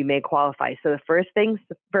 and you may qualify. So the first things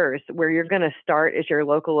first, where you're going to start is your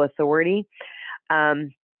local authority.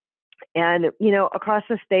 And, across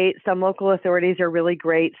the state, some local authorities are really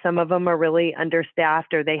great. Some of them are really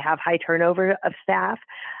understaffed, or they have high turnover of staff.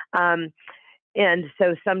 And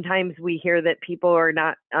so sometimes we hear that people are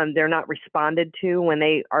not, they're not responded to when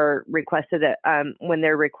they are requested, when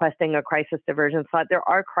they're requesting a crisis diversion slot. There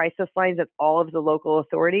are crisis lines at all of the local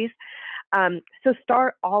authorities. So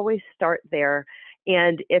always start there.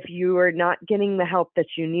 And if you are not getting the help that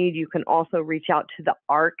you need, you can also reach out to the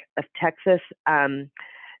ARC of Texas.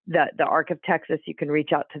 The ARC of Texas, you can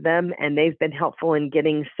reach out to them, and they've been helpful in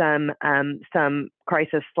getting some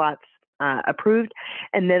crisis slots approved.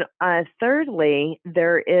 And then thirdly,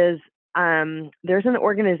 there's an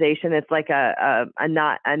organization. It's like a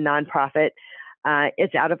nonprofit.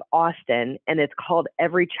 It's out of Austin, and it's called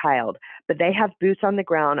Every Child. But they have boots on the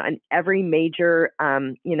ground on every major,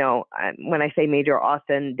 when I say major,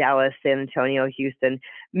 Austin, Dallas, San Antonio, Houston,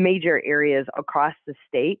 major areas across the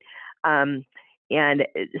state. And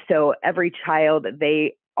so Every Child,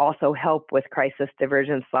 they also help with crisis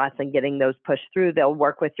diversion slots and getting those pushed through. They'll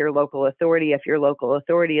work with your local authority. If your local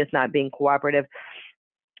authority is not being cooperative,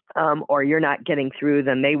 or you're not getting through,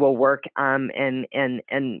 then they will work and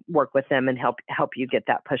work with them and help you get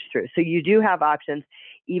that pushed through. So you do have options,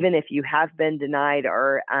 even if you have been denied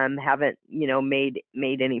or haven't made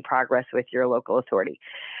any progress with your local authority.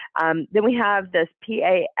 Then we have this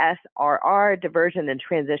PASRR, diversion and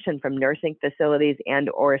transition from nursing facilities and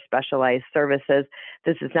or specialized services.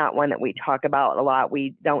 This is not one that we talk about a lot.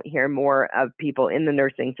 We don't hear more of people in the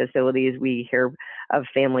nursing facilities. We hear of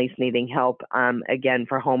families needing help, again,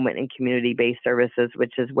 for home and community-based services,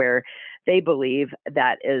 which is where they believe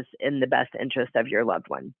that is in the best interest of your loved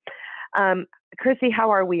one. Chrissy, how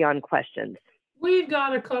are we on questions? We've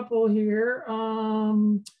got a couple here.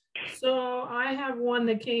 So I have one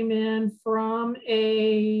that came in from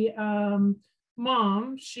a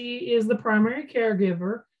mom. She is the primary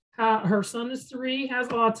caregiver. Her son is 3, has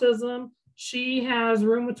autism. She has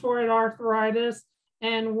rheumatoid arthritis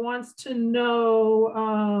and wants to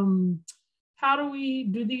know how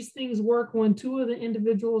do these things work when two of the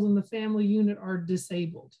individuals in the family unit are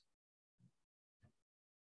disabled?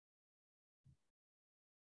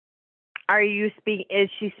 Is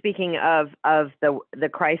she speaking of the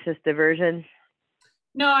crisis diversion?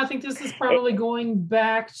 No, I think this is probably going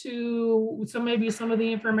back to maybe some of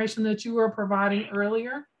the information that you were providing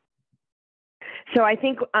earlier. So I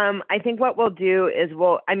think what we'll do is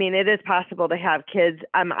it is possible to have kids.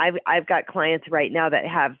 I've got clients right now that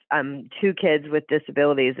have 2 kids with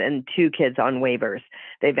disabilities and 2 kids on waivers.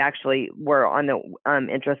 They've actually were on the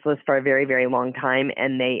interest list for a very, very long time,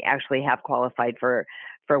 and they actually have qualified for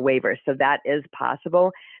waivers. So that is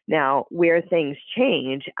possible. Now, where things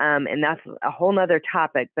change, and that's a whole nother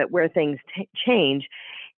topic, but where things change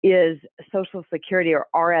is Social Security or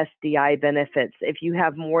RSDI benefits if you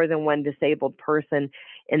have more than one disabled person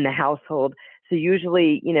in the household. So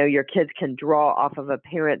usually, your kids can draw off of a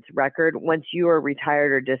parent's record. Once you are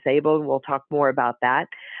retired or disabled, we'll talk more about that.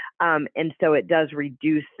 And so it does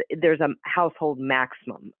reduce, there's a household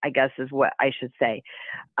maximum, I guess is what I should say.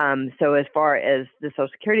 So as far as the Social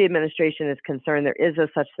Security Administration is concerned, there is a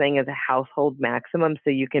such thing as a household maximum, so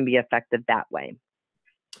you can be effective that way.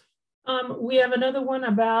 We have another one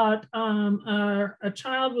about a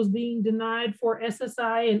child was being denied for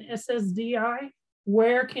SSI and SSDI.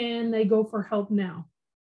 Where can they go for help now?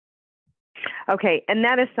 Okay, and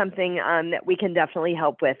that is something that we can definitely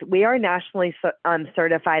help with. We are nationally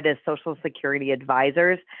certified as Social Security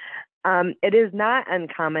advisors. It is not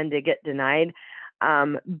uncommon to get denied,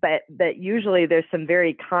 but usually there's some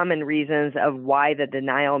very common reasons of why the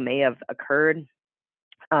denial may have occurred.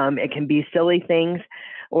 It can be silly things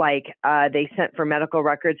like they sent for medical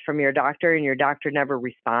records from your doctor and your doctor never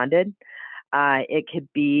responded. It could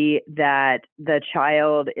be that the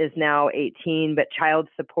child is now 18, but child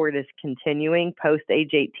support is continuing post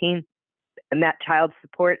age 18, and that child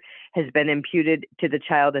support has been imputed to the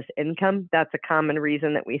child as income. That's a common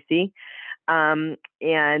reason that we see.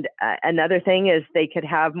 And another thing is they could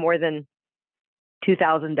have more than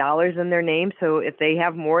 $2,000 in their name. So if they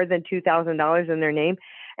have more than $2,000 in their name,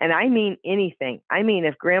 and I mean anything, I mean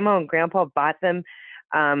if grandma and grandpa bought them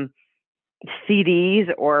CDs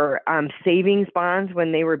or savings bonds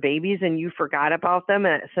when they were babies and you forgot about them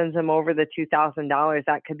and it sends them over the $2,000,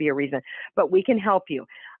 that could be a reason. But we can help you.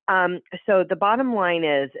 So the bottom line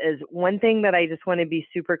is one thing that I just want to be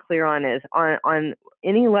super clear on is on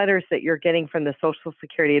any letters that you're getting from the Social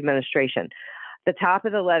Security Administration. The top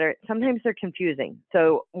of the letter, sometimes they're confusing.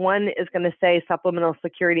 So one is going to say Supplemental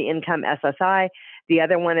Security Income SSI. The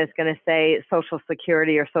other one is going to say Social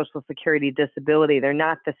Security or Social Security Disability. They're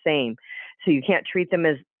not the same. So you can't treat them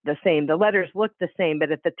as the same. The letters look the same,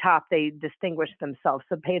 but at the top they distinguish themselves.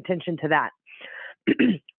 So pay attention to that.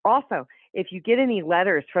 Also, if you get any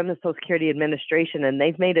letters from the Social Security Administration and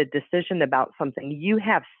they've made a decision about something, you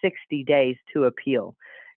have 60 days to appeal.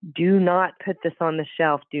 Do not put this on the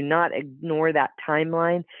shelf. Do not ignore that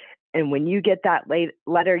timeline. And when you get that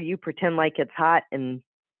letter, you pretend like it's hot and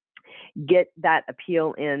get that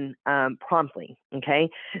appeal in promptly, okay?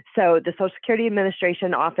 So the Social Security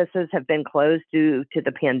Administration offices have been closed due to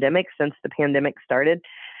the pandemic since the pandemic started.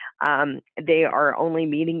 They are only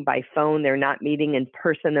meeting by phone. They're not meeting in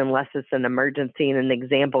person unless it's an emergency. And an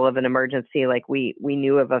example of an emergency, like we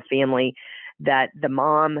knew of a family that the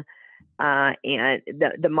mom and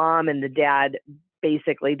the mom and the dad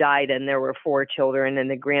basically died, and there were 4 children,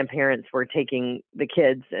 and the grandparents were taking the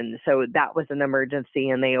kids, and so that was an emergency,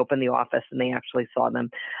 and they opened the office and they actually saw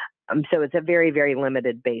them. So it's a very, very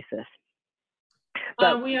limited basis.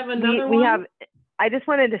 But we have another one. I just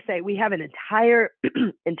wanted to say we have an entire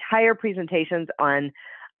presentations on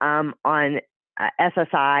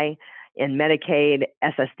SSI in Medicaid,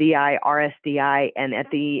 SSDI, RSDI, and at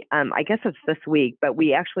the, I guess it's this week, but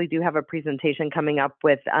we actually do have a presentation coming up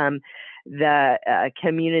with the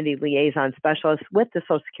community liaison specialist with the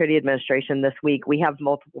Social Security Administration this week. We have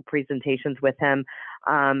multiple presentations with him,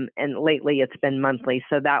 and lately it's been monthly,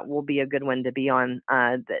 so that will be a good one to be on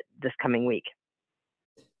this coming week.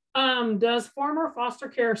 Does former foster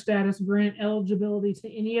care status grant eligibility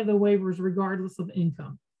to any of the waivers regardless of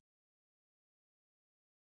income?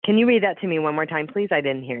 Can you read that to me one more time, please? I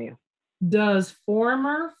didn't hear you. Does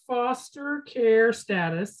former foster care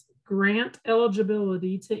status grant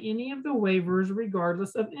eligibility to any of the waivers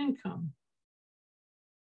regardless of income?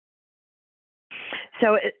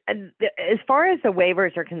 So as far as the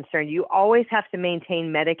waivers are concerned, you always have to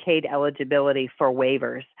maintain Medicaid eligibility for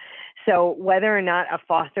waivers. So whether or not a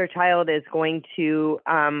foster child is going to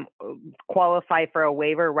qualify for a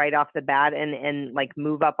waiver right off the bat and like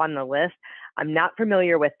move up on the list, I'm not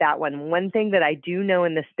familiar with that one. One thing that I do know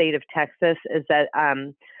in the state of Texas is that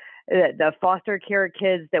the foster care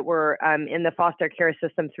kids that were in the foster care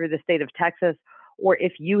system through the state of Texas, or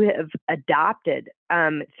if you have adopted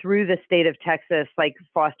through the state of Texas, like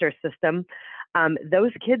foster system,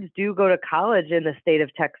 those kids do go to college in the state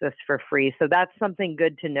of Texas for free. So that's something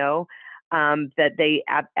good to know, that they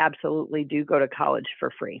absolutely do go to college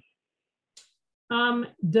for free.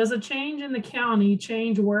 Does a change in the county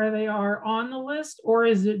change where they are on the list, or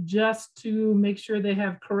is it just to make sure they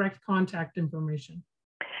have correct contact information?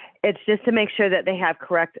 It's just to make sure that they have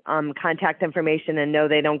correct contact information and know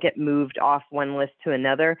they don't get moved off one list to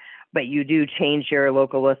another, but you do change your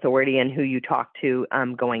local authority and who you talk to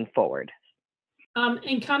going forward.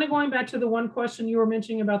 And kind of going back to the one question you were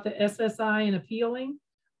mentioning about the SSI and appealing,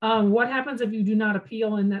 what happens if you do not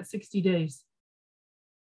appeal in that 60 days?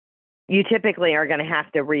 You typically are going to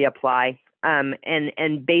have to reapply.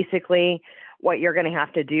 And basically what you're going to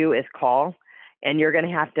have to do is call, and you're going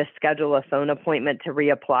to have to schedule a phone appointment to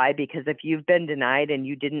reapply, because if you've been denied and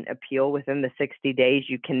you didn't appeal within the 60 days,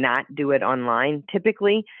 you cannot do it online.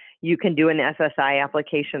 Typically, you can do an SSI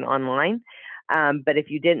application online. But if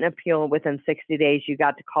you didn't appeal within 60 days, you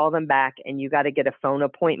got to call them back and you got to get a phone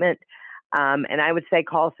appointment. And I would say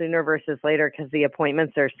call sooner versus later, because the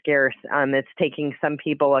appointments are scarce. It's taking some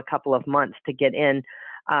people a couple of months to get in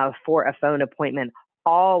for a phone appointment.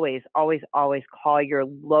 Always, always, always call your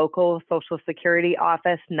local Social Security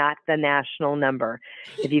office, not the national number.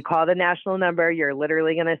 If you call the national number, you're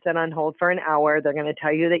literally going to sit on hold for an hour. They're going to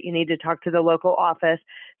tell you that you need to talk to the local office.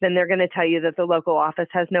 Then they're going to tell you that the local office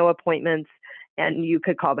has no appointments and you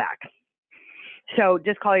could call back. So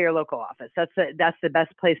just call your local office. That's the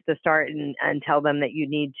best place to start, and tell them that you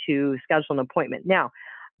need to schedule an appointment. Now,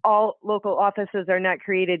 all local offices are not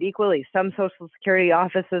created equally. Some Social Security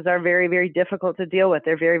offices are very, very difficult to deal with.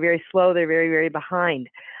 They're very, very slow. They're very, very behind.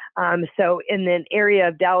 So in the area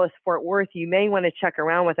of Dallas, Fort Worth, you may want to check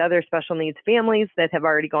around with other special needs families that have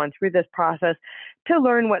already gone through this process to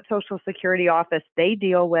learn what Social Security office they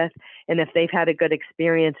deal with, and if they've had a good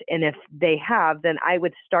experience. And if they have, then I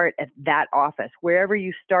would start at that office. Wherever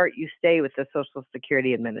you start, you stay with the Social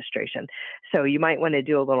Security Administration. So you might want to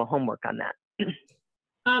do a little homework on that.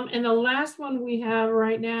 And the last one we have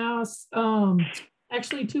right now,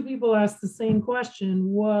 actually two people asked the same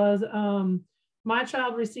question, was my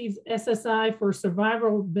child receives SSI for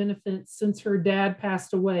survival benefits since her dad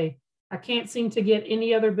passed away. I can't seem to get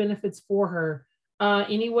any other benefits for her.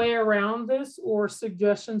 Any way around this, or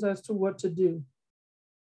suggestions as to what to do?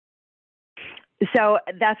 So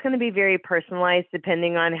that's going to be very personalized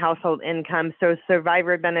depending on household income. So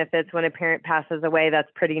survivor benefits when a parent passes away, that's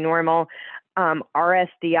pretty normal.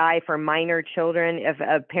 RSDI for minor children, if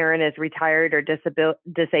a parent is retired or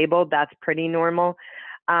disabled, that's pretty normal.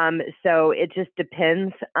 So it just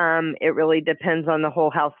depends. It really depends on the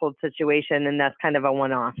whole household situation, and that's kind of a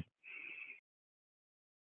one-off.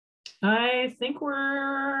 I think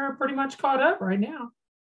we're pretty much caught up right now.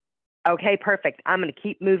 Okay, perfect. I'm going to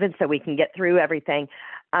keep moving so we can get through everything.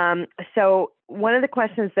 So one of the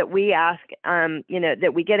questions that we ask,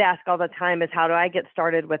 that we get asked all the time is, how do I get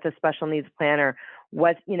started with a special needs planner?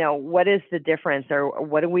 What is the difference, or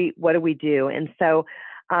what do we do? And so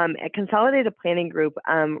at Consolidated Planning Group,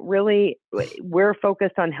 really, we're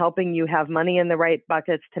focused on helping you have money in the right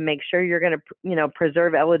buckets to make sure you're going to,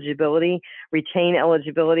 preserve eligibility, retain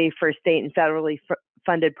eligibility for state and federally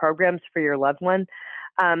funded programs for your loved one.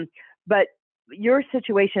 But your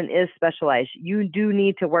situation is specialized. You do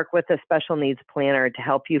need to work with a special needs planner to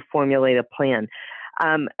help you formulate a plan.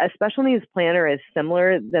 A special needs planner is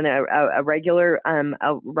similar than a regular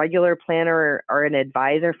planner or an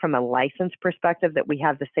advisor from a license perspective, that we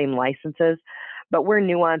have the same licenses, but we're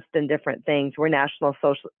nuanced in different things. We're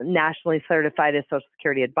nationally certified as Social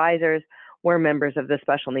Security advisors. We're members of the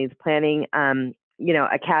Special Needs Planning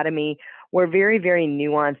Academy. We're very, very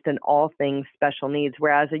nuanced in all things special needs,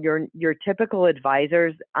 whereas your typical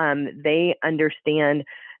advisors, they understand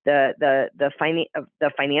the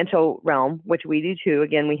financial realm, which we do too.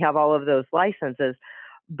 Again, we have all of those licenses,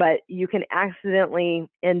 but you can accidentally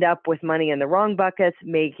end up with money in the wrong buckets,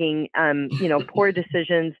 making poor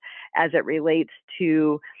decisions as it relates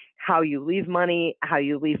to how you leave money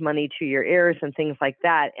to your heirs and things like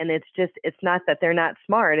that. And it's not that they're not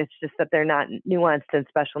smart. It's just that they're not nuanced in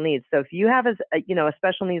special needs. So if you have a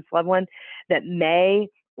special needs loved one that may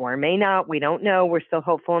or may not, we don't know, we're still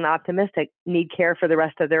hopeful and optimistic, need care for the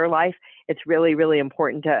rest of their life, it's really, really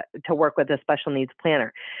important to work with a special needs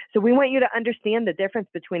planner. So we want you to understand the difference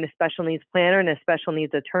between a special needs planner and a special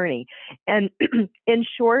needs attorney. And in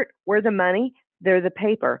short, we're the money, They're the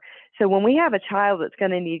paper. So when we have a child that's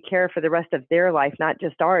going to need care for the rest of their life, not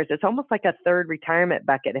just ours, it's almost like a third retirement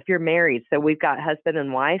bucket. If you're married, so we've got husband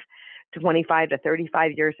and wife, 25 to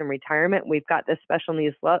 35 years in retirement, we've got this special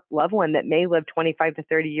needs loved one that may live 25 to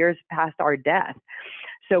 30 years past our death.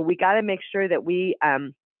 So we got to make sure that we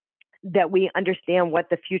understand what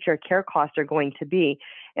the future care costs are going to be.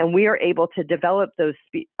 And we are able to develop those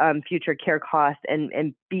future care costs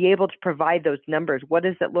and be able to provide those numbers. What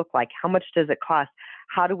does it look like? How much does it cost?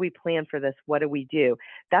 How do we plan for this? What do we do?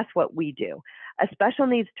 That's what we do. A special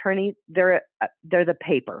needs attorney, they're the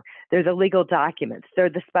paper. They're the legal documents. They're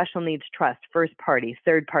the special needs trust, first party,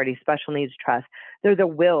 third party special needs trust. They're the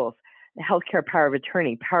wills, the healthcare power of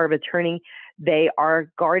attorney. Power of attorney, they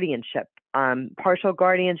are guardianship. Partial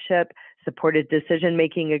guardianship, supported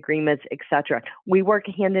decision-making agreements, etc. We work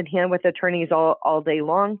hand in hand with attorneys all day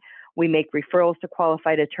long. We make referrals to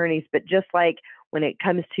qualified attorneys, but just like when it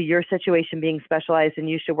comes to your situation being specialized and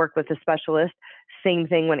you should work with a specialist, same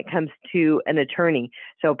thing when it comes to an attorney.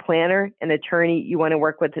 So planner, an attorney, you want to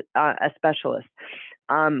work with a specialist.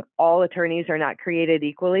 All attorneys are not created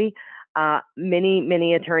equally.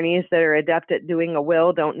 Many attorneys that are adept at doing a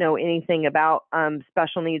will don't know anything about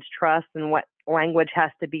special needs trust and what language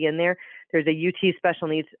has to be in there. There's a UT special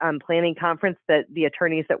needs planning conference that the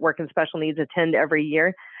attorneys that work in special needs attend every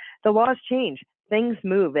year. The laws change. Things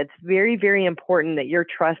move. It's very, very important that your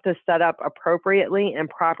trust is set up appropriately and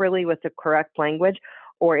properly with the correct language,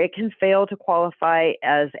 or it can fail to qualify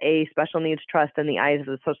as a special needs trust in the eyes of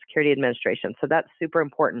the Social Security Administration. So that's super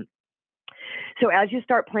important. So as you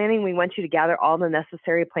start planning, we want you to gather all the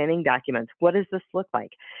necessary planning documents. What does this look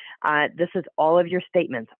like? This is all of your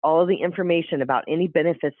statements, all of the information about any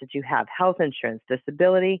benefits that you have, health insurance,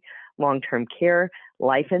 disability, long-term care,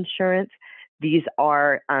 life insurance. These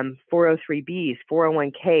are 403Bs,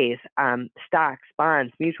 401Ks, stocks,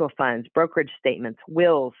 bonds, mutual funds, brokerage statements,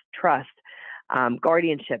 wills, trust,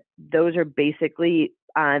 guardianship. Those are basically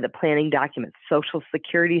the planning documents, social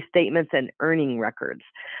security statements, and earning records.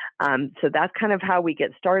 So that's kind of how we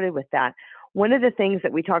get started with that. One of the things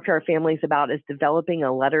that we talk to our families about is developing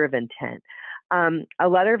a letter of intent. A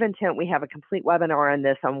letter of intent, we have a complete webinar on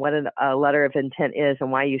this, on what a letter of intent is and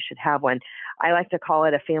why you should have one. I like to call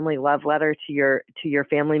it a family love letter to your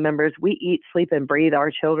family members. We eat, sleep, and breathe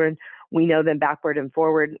our children. We know them backward and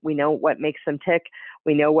forward. We know what makes them tick.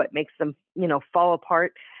 We know what makes them, fall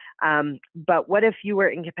apart. But what if you were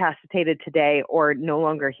incapacitated today or no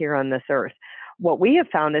longer here on this earth? What we have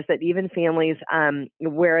found is that even families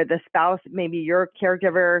where the spouse, maybe you're a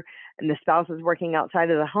caregiver and the spouse is working outside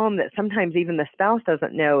of the home, that sometimes even the spouse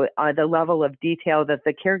doesn't know the level of detail that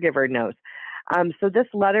the caregiver knows. So this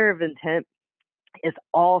letter of intent is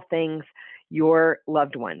all things your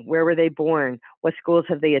loved one. Where were they born? What schools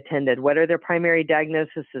have they attended? What are their primary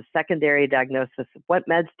diagnoses, secondary diagnosis? What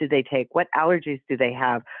meds do they take? What allergies do they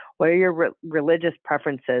have? What are your religious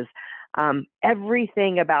preferences?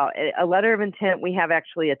 Everything about it. A letter of intent, we have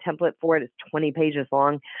actually a template for it. It's 20 pages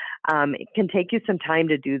long. It can take you some time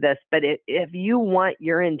to do this, but if you want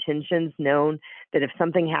your intentions known, that if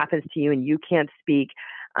something happens to you and you can't speak,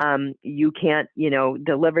 you can't,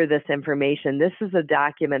 deliver this information, this is a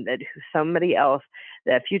document that somebody else,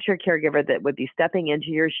 the future caregiver that would be stepping into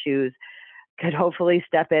your shoes, could hopefully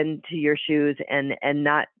step into your shoes and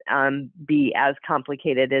not be as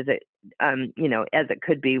complicated as it, as it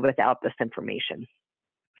could be without this information.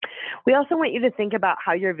 We also want you to think about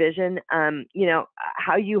how your vision,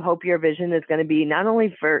 how you hope your vision is going to be, not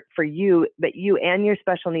only for you, but you and your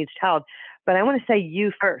special needs child. But I want to say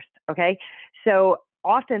you first, okay? So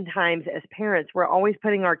oftentimes as parents, we're always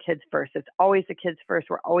putting our kids first. It's always the kids first.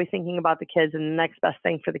 We're always thinking about the kids and the next best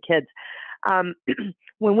thing for the kids.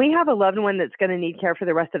 When we have a loved one that's going to need care for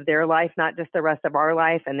the rest of their life, not just the rest of our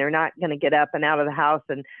life, and they're not going to get up and out of the house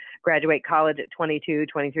and graduate college at 22,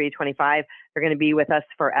 23, 25, they're going to be with us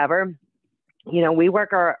forever. We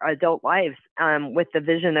work our adult lives with the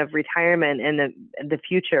vision of retirement and the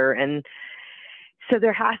future. And so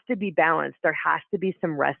there has to be balance. There has to be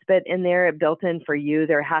some respite in there built in for you.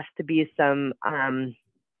 There has to be some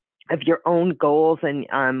of your own goals and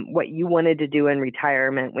what you wanted to do in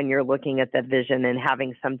retirement when you're looking at the vision and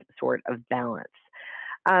having some sort of balance.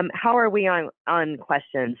 How are we on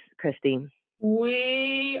questions, Christy?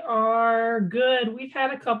 We are good. We've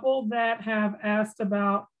had a couple that have asked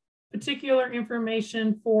about particular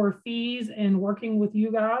information for fees and working with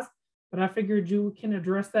you guys, but I figured you can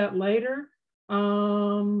address that later.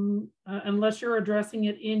 Unless you're addressing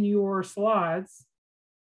it in your slides.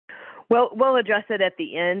 We'll address it at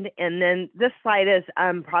the end. And then this slide is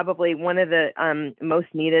probably one of the most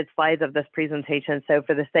needed slides of this presentation. So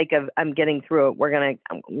for the sake of getting through it, we're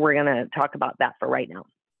gonna talk about that for right now.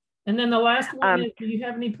 And then the last one is, do you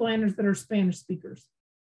have any planners that are Spanish speakers?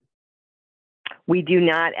 We do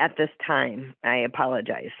not at this time. I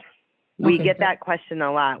apologize. We get that question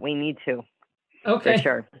a lot. We need to. Okay. For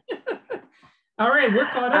sure. All right, we're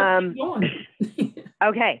caught up. Keep going.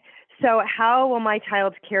 Okay. So how will my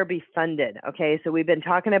child's care be funded? Okay, so we've been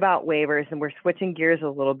talking about waivers and we're switching gears a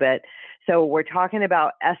little bit. So we're talking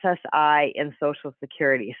about SSI and Social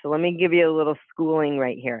Security. So let me give you a little schooling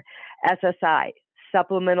right here. SSI,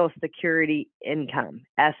 Supplemental Security Income,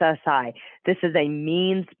 SSI. This is a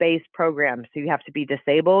means-based program. So you have to be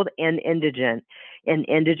disabled and indigent. And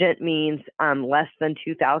indigent means less than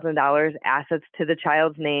 $2,000 assets to the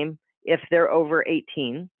child's name if they're over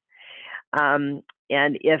 18.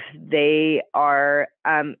 And if they are,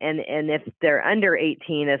 and if they're under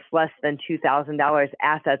 18, it's less than $2,000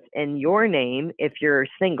 assets in your name if you're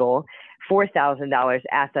single, $4,000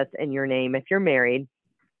 assets in your name if you're married,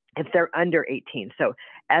 if they're under 18. So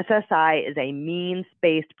SSI is a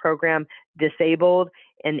means-based program. Disabled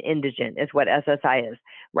and indigent is what SSI is.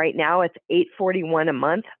 Right now it's $841 a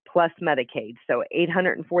month plus Medicaid. So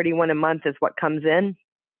 $841 a month is what comes in.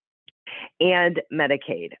 And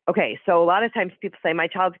Medicaid. Okay, so a lot of times people say my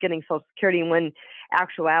child's getting Social Security when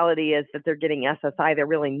actuality is that they're getting SSI. They're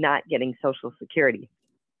really not getting Social Security.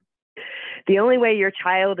 The only way your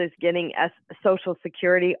child is getting Social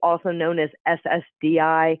Security, also known as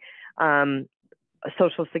SSDI,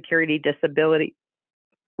 Social Security Disability,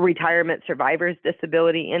 Retirement Survivors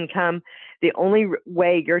Disability Income, the only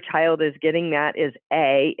way your child is getting that is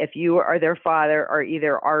A, if you or their father are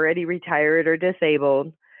either already retired or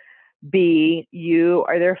disabled, B, you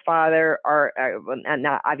or their father are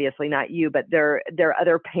not obviously not you, but their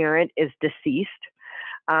other parent is deceased,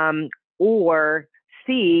 or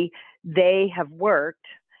C, they have worked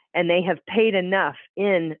and they have paid enough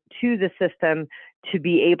into the system to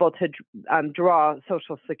be able to draw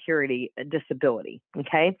Social Security disability.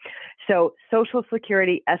 Okay, so Social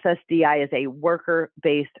Security SSDI is a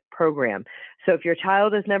worker-based program. So if your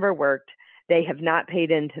child has never worked, they have not paid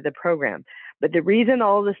into the program. But the reason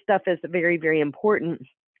all this stuff is very, very important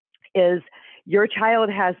is your child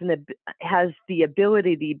has the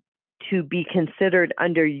ability to be considered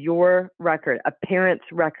under your record, a parent's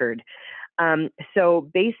record. So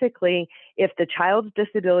basically, if the child's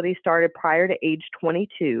disability started prior to age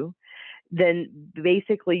 22, then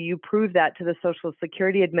basically you prove that to the Social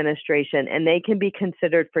Security Administration and they can be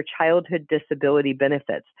considered for childhood disability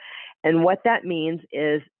benefits. And what that means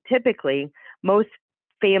is typically most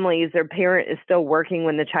families, their parent is still working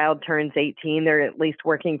when the child turns 18. They're at least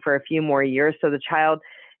working for a few more years. So the child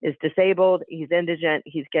is disabled, he's indigent,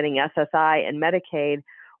 he's getting SSI and Medicaid.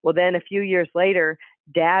 Well, then a few years later,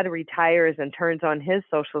 dad retires and turns on his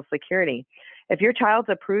Social Security. If your child's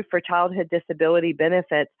approved for childhood disability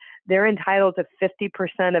benefits, they're entitled to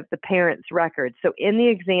 50% of the parent's record. So in the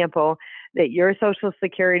example that your Social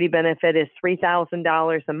Security benefit is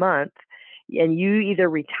 $3,000 a month, and you either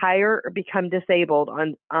retire or become disabled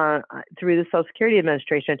through the Social Security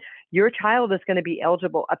Administration, your child is going to be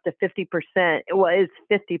eligible up to 50%. Well, it's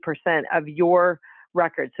 50% of your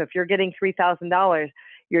record. So if you're getting $3,000,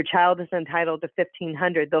 your child is entitled to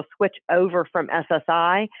 $1,500. They'll switch over from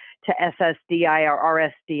SSI to SSDI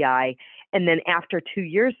or RSDI, and then after 2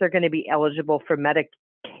 years, they're going to be eligible for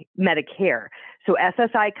Medicare. So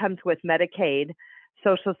SSI comes with Medicaid.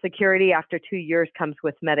 Social Security after 2 years comes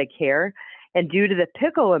with Medicare. And due to the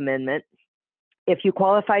Pickle Amendment, if you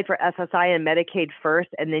qualified for SSI and Medicaid first,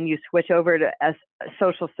 and then you switch over to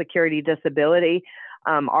Social Security Disability,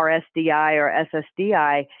 RSDI or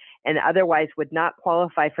SSDI, and otherwise would not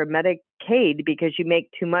qualify for Medicaid because you make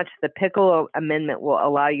too much, the Pickle Amendment will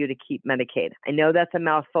allow you to keep Medicaid. I know that's a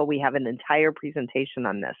mouthful. We have an entire presentation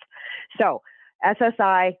on this. So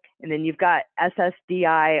SSI, and then you've got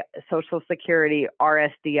SSDI, Social Security,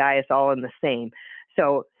 RSDI, is all in the same.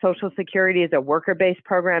 So Social Security is a worker-based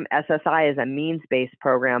program. SSI is a means-based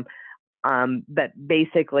program, but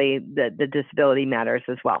basically the disability matters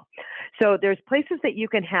as well. So there's places that you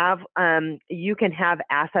can have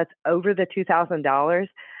assets over the $2,000.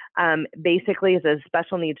 Basically is a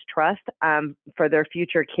special needs trust for their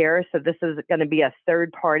future care. So this is going to be a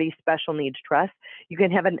third-party special needs trust. You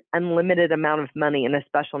can have an unlimited amount of money in a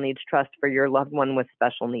special needs trust for your loved one with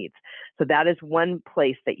special needs. So that is one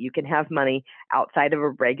place that you can have money outside of a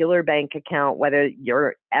regular bank account, whether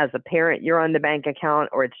you're, as a parent, you're on the bank account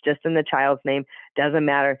or it's just in the child's name, doesn't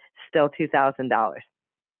matter, still $2,000.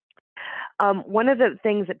 one of the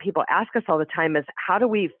things that people ask us all the time is, how do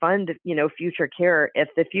we fund, future care? If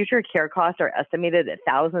the future care costs are estimated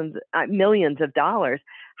at millions of dollars,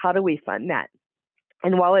 how do we fund that?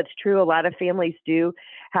 And while it's true, a lot of families do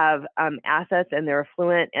have assets and they're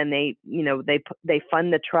affluent, and they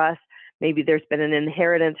fund the trust. Maybe there's been an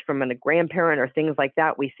inheritance from a grandparent or things like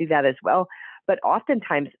that. We see that as well. But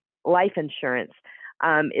oftentimes, life insurance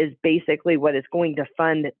is basically what is going to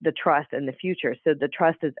fund the trust in the future. So the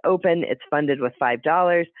trust is open, it's funded with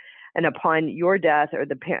 $5, and upon your death or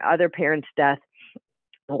the other parent's death,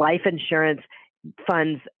 life insurance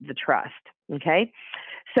funds the trust, okay?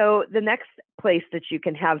 So the next place that you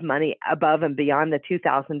can have money above and beyond the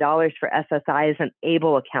 $2,000 for SSI is an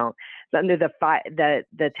ABLE account. It's under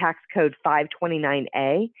the tax code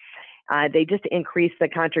 529A. They just increased the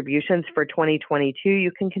contributions for 2022.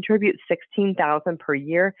 You can contribute $16,000 per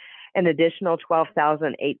year, an additional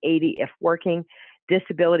 $12,880 if working.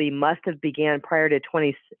 Disability must have began prior to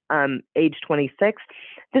age 26.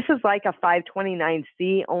 This is like a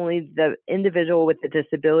 529C, only the individual with the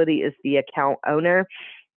disability is the account owner.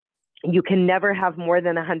 You can never have more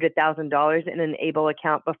than $100,000 in an ABLE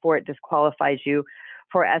account before it disqualifies you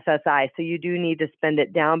for SSI. So you do need to spend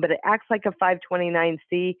it down, but it acts like a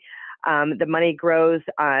 529C. The money grows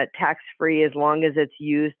tax-free as long as it's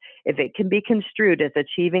used. If it can be construed as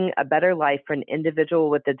achieving a better life for an individual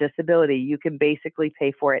with a disability, you can basically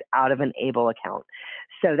pay for it out of an ABLE account.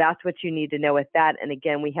 So that's what you need to know with that. And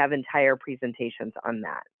again, we have entire presentations on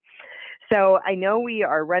that. So I know we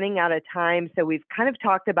are running out of time, so we've kind of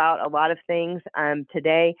talked about a lot of things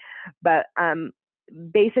today, but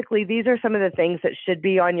basically these are some of the things that should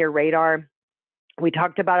be on your radar. We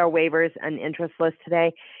talked about our waivers and interest list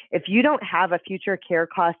today. If you don't have a future care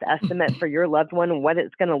cost estimate for your loved one and what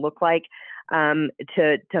it's going to look like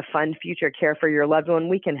to fund future care for your loved one,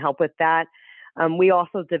 we can help with that. We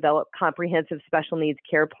also develop comprehensive special needs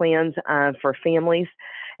care plans for families.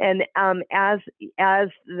 And as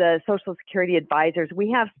the Social Security advisors, we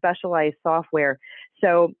have specialized software.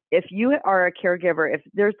 So if you are a caregiver, if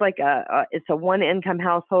there's like it's a one income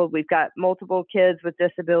household, we've got multiple kids with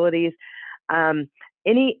disabilities,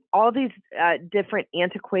 all these different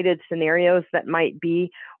antiquated scenarios that might be,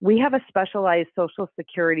 we have a specialized Social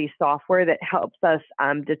Security software that helps us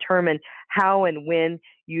determine how and when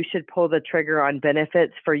you should pull the trigger on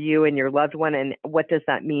benefits for you and your loved one, and what does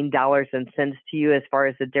that mean dollars and cents to you as far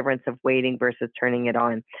as the difference of waiting versus turning it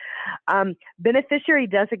on. Beneficiary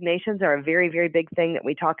designations are a very, very big thing that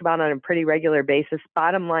we talk about on a pretty regular basis.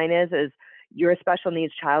 Bottom line is your special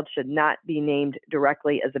needs child should not be named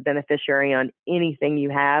directly as a beneficiary on anything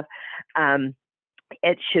you have.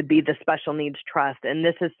 It should be the special needs trust. And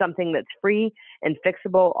this is something that's free and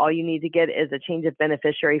fixable. All you need to get is a change of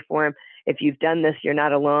beneficiary form. If you've done this, you're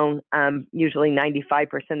not alone. Usually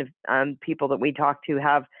 95% of people that we talk to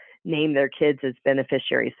have named their kids as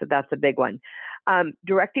beneficiaries. So that's a big one.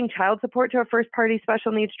 Directing child support to a first party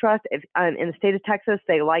special needs trust. If in the state of Texas,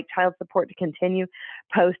 they like child support to continue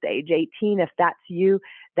post age 18. If that's you,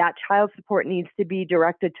 that child support needs to be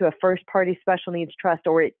directed to a first party special needs trust,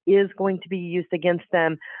 or it is going to be used against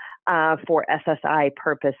them for SSI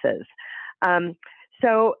purposes.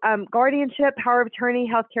 Guardianship, power of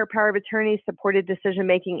attorney, healthcare power of attorney, supported decision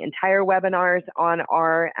making, entire webinars on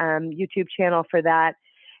our YouTube channel for that.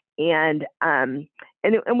 And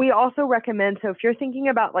we also recommend, so if you're thinking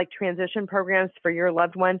about like transition programs for your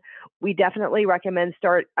loved one, we definitely recommend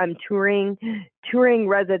start touring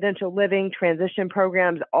residential living, transition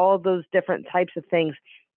programs, all those different types of things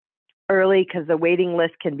early, because the waiting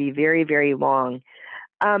list can be very, very long.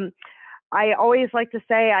 I always like to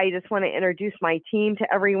say, I just want to introduce my team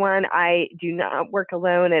to everyone. I do not work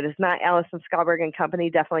alone. It is not Allison, Schaberg and Company,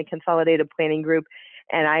 definitely Consolidated Planning Group,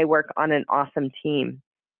 and I work on an awesome team.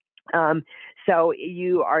 So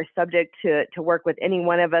you are subject to work with any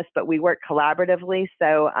one of us, but we work collaboratively.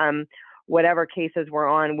 So whatever cases we're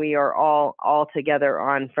on, we are all together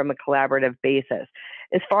on from a collaborative basis.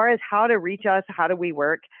 As far as how to reach us, how do we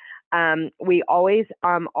work? We always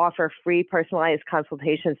offer free personalized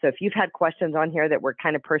consultations. So if you've had questions on here that were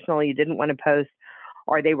kind of personal, you didn't want to post,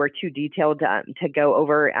 or they were too detailed to go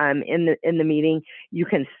over in the meeting, you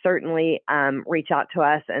can certainly reach out to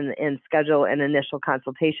us and schedule an initial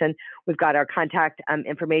consultation. We've got our contact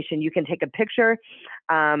information. You can take a picture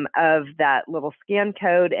of that little scan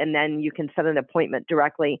code, and then you can set an appointment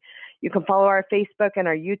directly. You can follow our Facebook and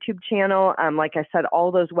our YouTube channel. Like I said,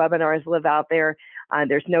 all those webinars live out there.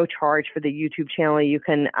 There's no charge for the YouTube channel. You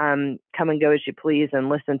can come and go as you please and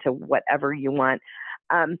listen to whatever you want.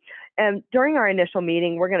 And during our initial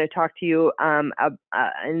meeting, we're going to talk to you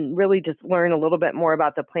and really just learn a little bit more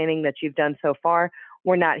about the planning that you've done so far.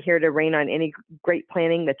 We're not here to rain on any great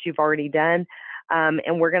planning that you've already done.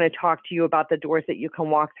 And we're going to talk to you about the doors that you can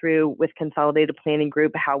walk through with Consolidated Planning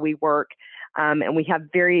Group, how we work. And we have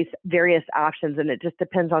various options, and it just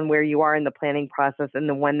depends on where you are in the planning process and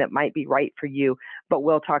the one that might be right for you. But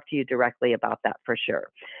we'll talk to you directly about that for sure.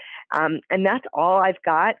 And that's all I've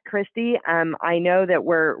got, Christy. I know that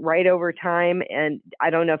we're right over time, and I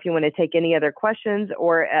don't know if you want to take any other questions,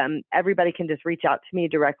 or everybody can just reach out to me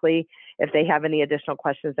directly if they have any additional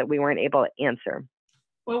questions that we weren't able to answer.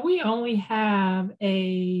 Well, we only have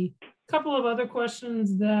a couple of other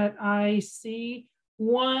questions that I see.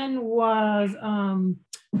 One was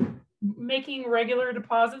making regular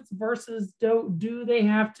deposits versus do they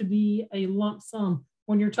have to be a lump sum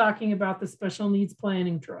when you're talking about the special needs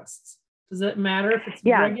planning trusts? Does it matter if it's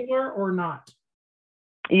regular or not?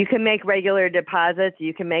 You can make regular deposits.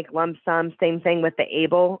 You can make lump sums. Same thing with the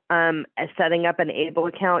ABLE. Setting up an ABLE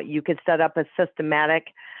account, you could set up a systematic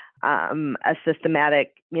payment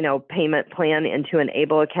plan into an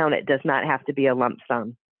ABLE account. It does not have to be a lump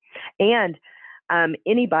sum. And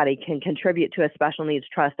anybody can contribute to a special needs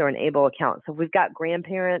trust or an ABLE account. So if we've got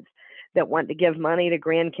grandparents that want to give money to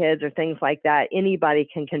grandkids or things like that, anybody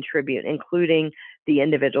can contribute, including the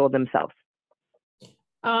individual themselves.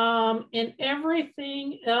 And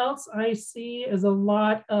everything else I see is a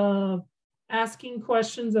lot of asking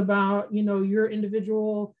questions about, your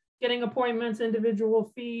individual, getting appointments,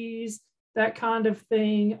 individual fees, that kind of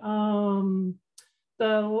thing.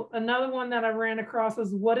 Another one that I ran across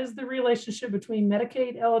is, what is the relationship between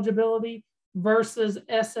Medicaid eligibility versus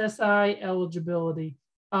SSI eligibility?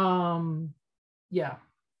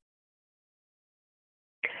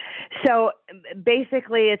 So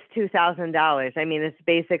basically it's $2,000. I mean, it's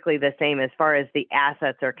basically the same as far as the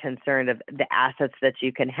assets are concerned. Of the assets that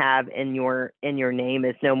you can have in your name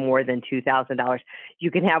is no more than $2,000. You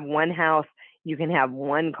can have one house, you can have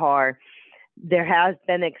one car. There has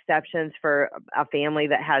been exceptions for a family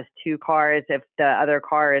that has two cars. If the other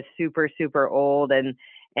car is super, super old and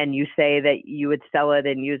you say that you would sell it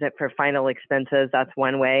and use it for final expenses, that's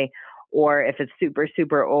one way. Or if it's super,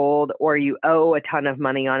 super old, or you owe a ton of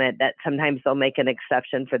money on it, that sometimes they'll make an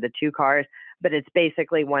exception for the two cars, but it's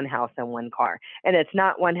basically one house and one car. And it's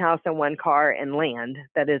not one house and one car and land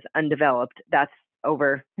that is undeveloped. That's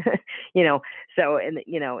over, so,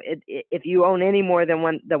 if you own any more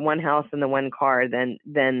than the one house and the one car, then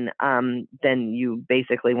you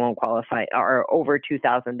basically won't qualify, or over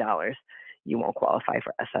 $2,000, you won't qualify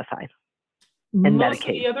for SSI. And most Medicaid.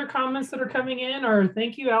 of the other comments that are coming in are,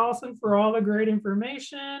 thank you, Allison, for all the great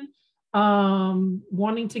information.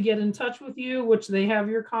 Wanting to get in touch with you, which they have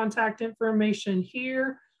your contact information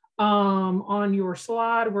here on your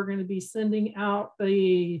slide. We're going to be sending out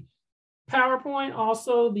the PowerPoint,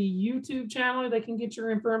 also the YouTube channel. They can get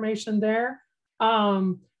your information there.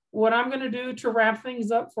 What I'm going to do to wrap things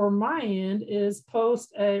up for my end is put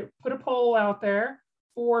a poll out there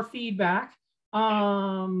for feedback.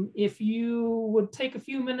 If you would take a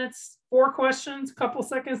few minutes, 4 questions, a couple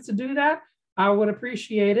seconds to do that, I would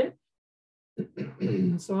appreciate it.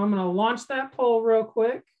 So I'm going to launch that poll real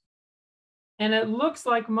quick. And it looks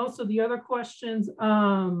like most of the other questions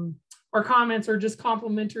or comments are just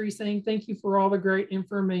complimentary, saying thank you for all the great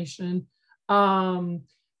information.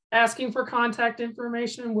 Asking for contact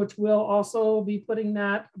information, which we'll also be putting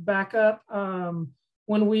that back up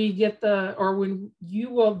when we get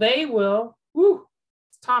they will. Woo,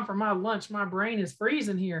 it's time for my lunch. My brain is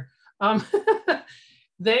freezing here.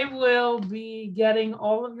 They will be getting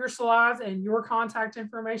all of your slides and your contact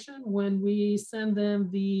information when we send them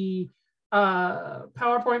the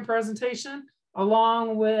PowerPoint presentation,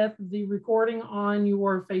 along with the recording on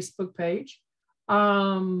your Facebook page.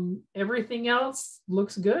 Everything else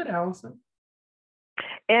looks good, Allison.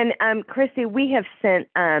 And Christy, we sent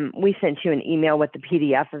you an email with the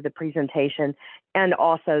PDF of the presentation, and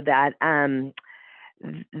also that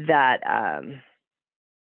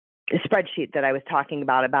spreadsheet that I was talking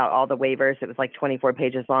about all the waivers. It was like 24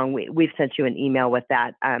 pages long. We've sent you an email with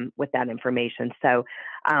that information. So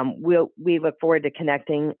we look forward to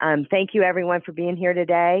connecting. Thank you everyone for being here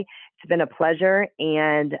today. It's been a pleasure,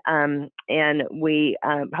 and we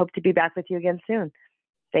hope to be back with you again soon.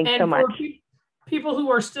 Thanks so much. People who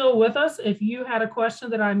are still with us, if you had a question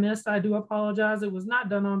that I missed, I do apologize. It was not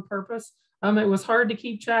done on purpose. It was hard to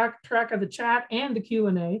keep track of the chat and the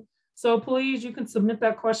Q&A. So please, you can submit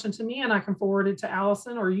that question to me and I can forward it to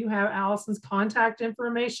Allison, or you have Allison's contact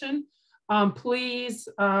information. Please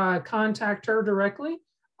contact her directly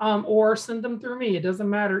or send them through me. It doesn't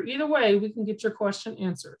matter. Either way, we can get your question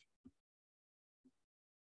answered.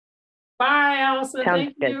 Bye, Allison.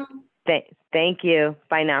 Sounds Thank you. Thank you.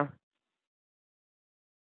 Bye now.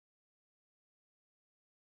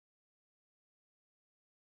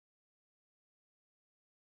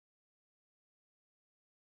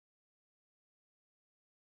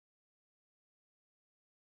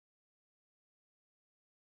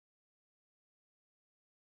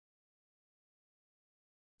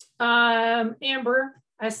 Amber,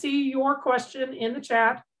 I see your question in the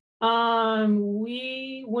chat.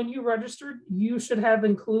 When you registered, you should have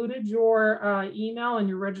included your email in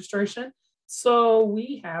your registration. So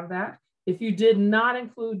we have that. If you did not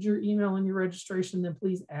include your email in your registration, then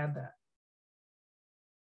please add that.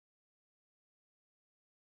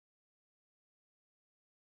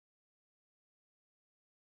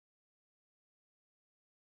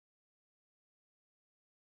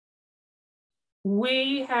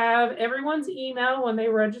 We have everyone's email when they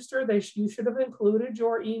register. You should have included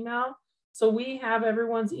your email. So we have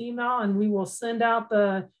everyone's email, and we will send out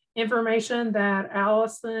the information that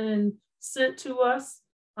Allison sent to us,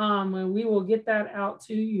 and we will get that out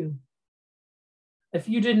to you. If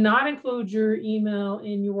you did not include your email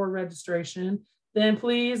in your registration, then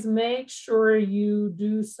please make sure you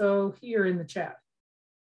do so here in the chat.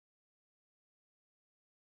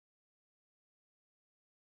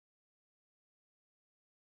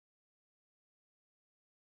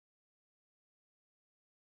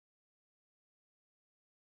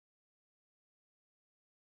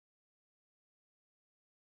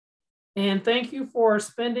 And thank you for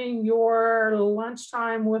spending your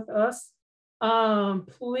lunchtime with us.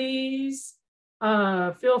 Please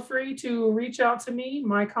feel free to reach out to me.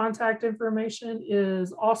 My contact information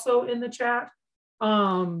is also in the chat,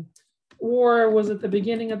 or was at the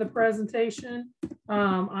beginning of the presentation.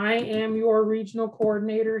 I am your regional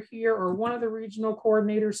coordinator here, or one of the regional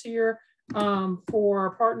coordinators here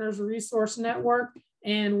for Partners Resource Network,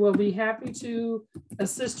 and will be happy to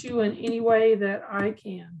assist you in any way that I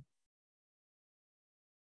can.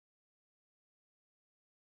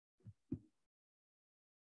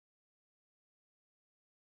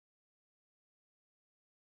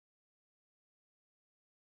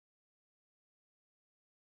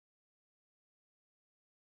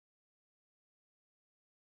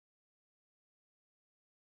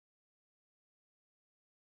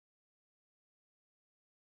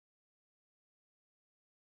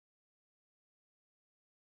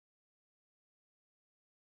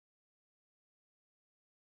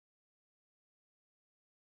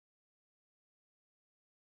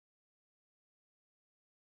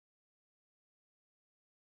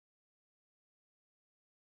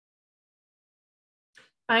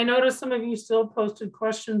 I noticed some of you still posted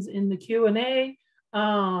questions in the Q&A.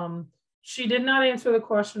 She did not answer the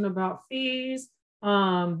question about fees.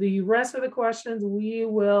 The rest of the questions, we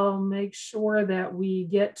will make sure that we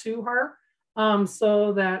get to her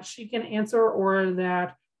so that she can answer, or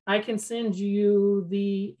that I can send you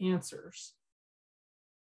the answers.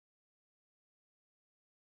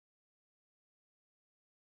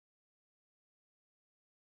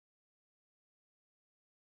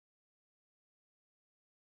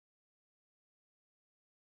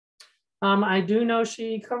 I do know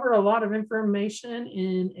she covered a lot of information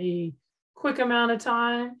in a quick amount of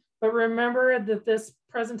time, but remember that this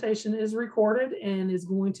presentation is recorded and is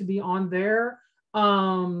going to be on their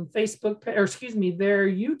Facebook, or excuse me, their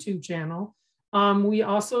YouTube channel. We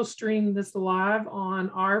also stream this live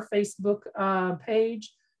on our Facebook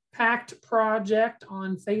page, PACT Project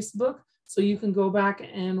on Facebook. So you can go back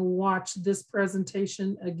and watch this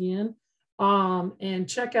presentation again. And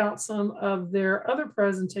check out some of their other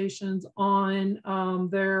presentations on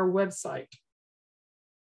their website.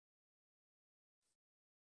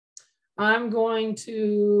 I'm going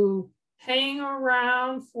to hang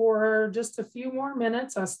around for just a few more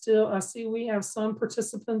minutes. I see we have some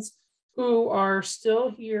participants who are still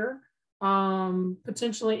here,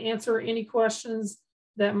 potentially answer any questions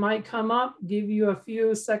that might come up, give you a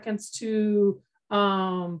few seconds to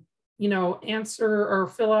answer or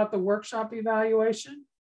fill out the workshop evaluation.